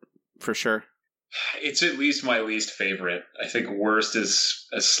 right? For sure. It's at least my least favorite. I think worst is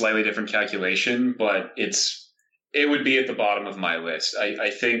a slightly different calculation, but it would be at the bottom of my list. I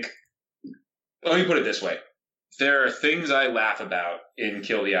think, let me put it this way. There are things I laugh about in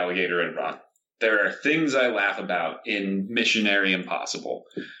Kill the Alligator and Run. There are things I laugh about in Missionary Impossible.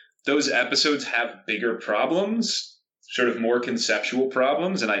 Those episodes have bigger problems, sort of more conceptual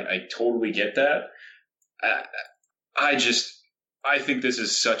problems, and I totally get that. I think this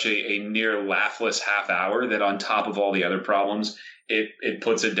is such a near laughless half hour that on top of all the other problems, it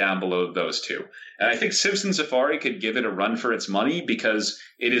puts it down below those two. And I think Simpson Safari could give it a run for its money because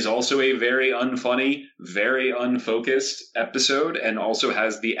it is also a very unfunny, very unfocused episode and also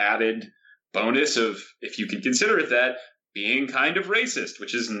has the added bonus of, if you can consider it that, being kind of racist,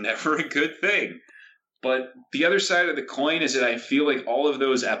 which is never a good thing. But the other side of the coin is that I feel like all of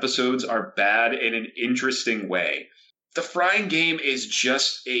those episodes are bad in an interesting way. The Frying Game is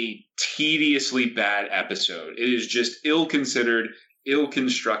just a tediously bad episode. It is just ill-considered,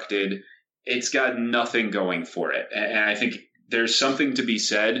 ill-constructed. It's got nothing going for it. And I think there's something to be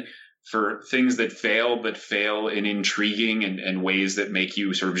said for things that fail, but fail in intriguing and ways that make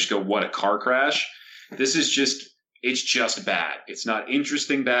you sort of just go, what a car crash. This is it's just bad. It's not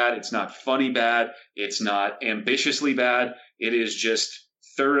interesting bad. It's not funny bad. It's not ambitiously bad. It is just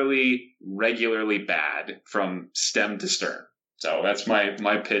thoroughly, regularly bad from stem to stern. So that's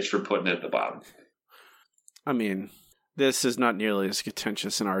my pitch for putting it at the bottom. I mean, this is not nearly as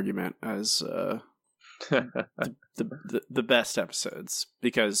contentious an argument as the best episodes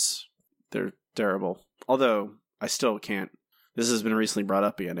because they're terrible. Although I still can't. This has been recently brought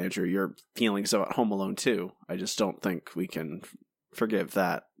up again, Andrew. Your feelings about Home Alone 2. I just don't think we can forgive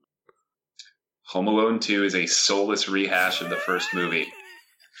that. Home Alone 2 is a soulless rehash of the first movie.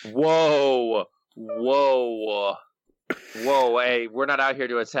 Whoa. Hey, we're not out here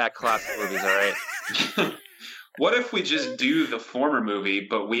to attack classic movies, all right? What if we just do the former movie,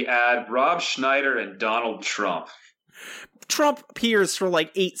 but we add Rob Schneider and Donald Trump? Trump appears for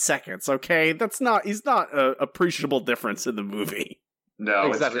like 8 seconds, okay? He's not an appreciable difference in the movie. No,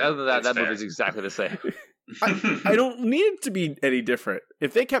 exactly. Other than that movie's exactly the same. I don't need it to be any different.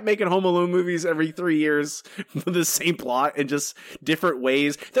 If they kept making Home Alone movies every 3 years with the same plot and just different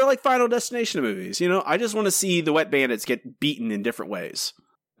ways, they're like Final Destination movies, you know? I just want to see the Wet Bandits get beaten in different ways.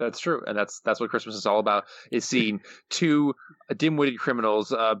 That's true, and that's what Christmas is all about, is seeing two dim-witted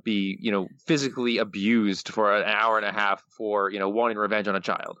criminals be, physically abused for an hour and a half for, wanting revenge on a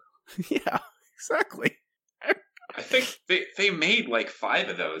child. Yeah, exactly. I think they made like 5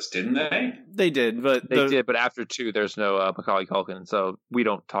 of those, didn't they? They did, but but after 2, there's no Macaulay Culkin, so we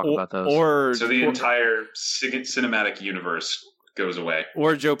don't talk about those. So the entire cinematic universe goes away.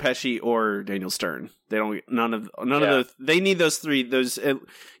 Or Joe Pesci or Daniel Stern. They don't. None of those. They need those 3. Those. I'm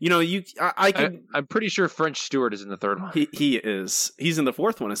pretty sure French Stewart is in the 3rd one. He is. He's in the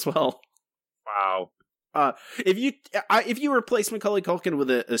 4th one as well. Wow. If you replace Macaulay Culkin with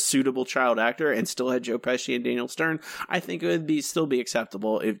a suitable child actor and still had Joe Pesci and Daniel Stern, I think it would still be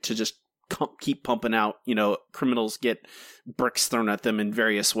acceptable to just keep pumping out. Criminals get bricks thrown at them in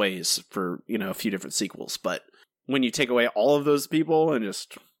various ways for a few different sequels. But when you take away all of those people and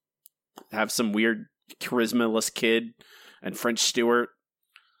just have some weird charisma-less kid and French Stewart,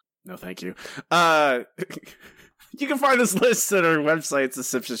 no, thank you. You can find this list at our website,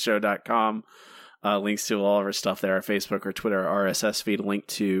 thesimpsonshow.com. Links to all of our stuff there, our Facebook or Twitter, our RSS feed, a link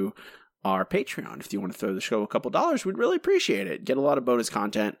to our Patreon. If you want to throw the show a couple $, we'd really appreciate it. Get a lot of bonus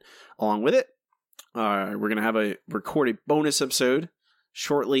content along with it. We're going to have a recorded bonus episode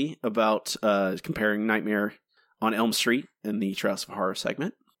shortly about comparing Nightmare on Elm Street in the Treehouse of Horror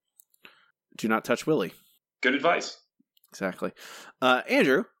segment. Do not touch Willie. Good advice. Exactly.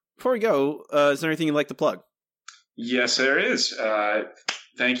 Andrew, before we go, is there anything you'd like to plug? Yes, there is.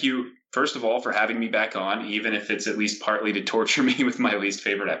 Thank you, first of all, for having me back on, even if it's at least partly to torture me with my least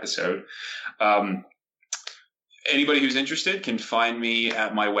favorite episode. Anybody who's interested can find me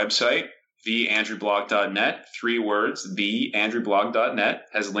at my website, theandrewblog.net. 3 words, theandrewblog.net,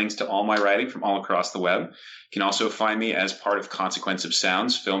 has links to all my writing from all across the web. You can also find me as part of Consequence of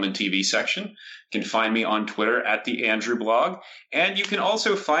Sound's film and TV section. You can find me on Twitter at theandrewblog. And you can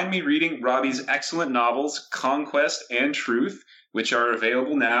also find me reading Robbie's excellent novels, Conquest and Truth, which are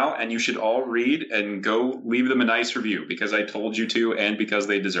available now, and you should all read and go leave them a nice review because I told you to and because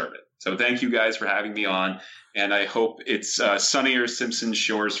they deserve it. So thank you guys for having me on, and I hope it's sunnier Simpsons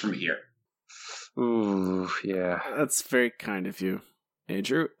shores from here. Ooh, yeah. That's very kind of you,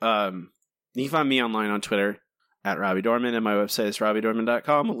 Andrew. You can find me online on Twitter at Robbie Dorman, and my website is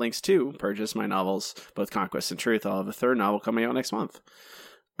robbiedorman.com with links to purchase my novels, both Conquest and Truth. I'll have a 3rd novel coming out next month.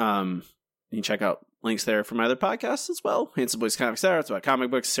 You can check out links there for my other podcasts as well. Handsome Boys Comics There. It's about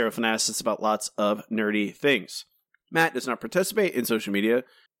comic books. Sarah Finesse. It's about lots of nerdy things. Matt does not participate in social media.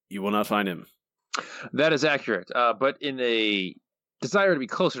 You will not find him. That is accurate. But in a desire to be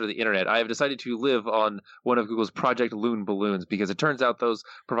closer to the internet, I have decided to live on one of Google's Project Loon balloons because it turns out those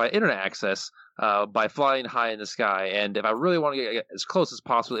provide internet access by flying high in the sky. And if I really want to get as close as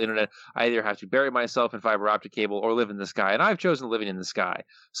possible to the internet, I either have to bury myself in fiber optic cable or live in the sky. And I've chosen living in the sky.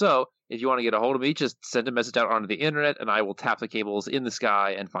 So if you want to get a hold of me, just send a message out onto the internet and I will tap the cables in the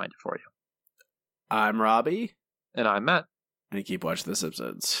sky and find it for you. I'm Robbie. And I'm Matt. And keep watching The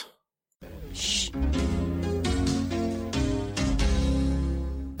Simpsons. Shh.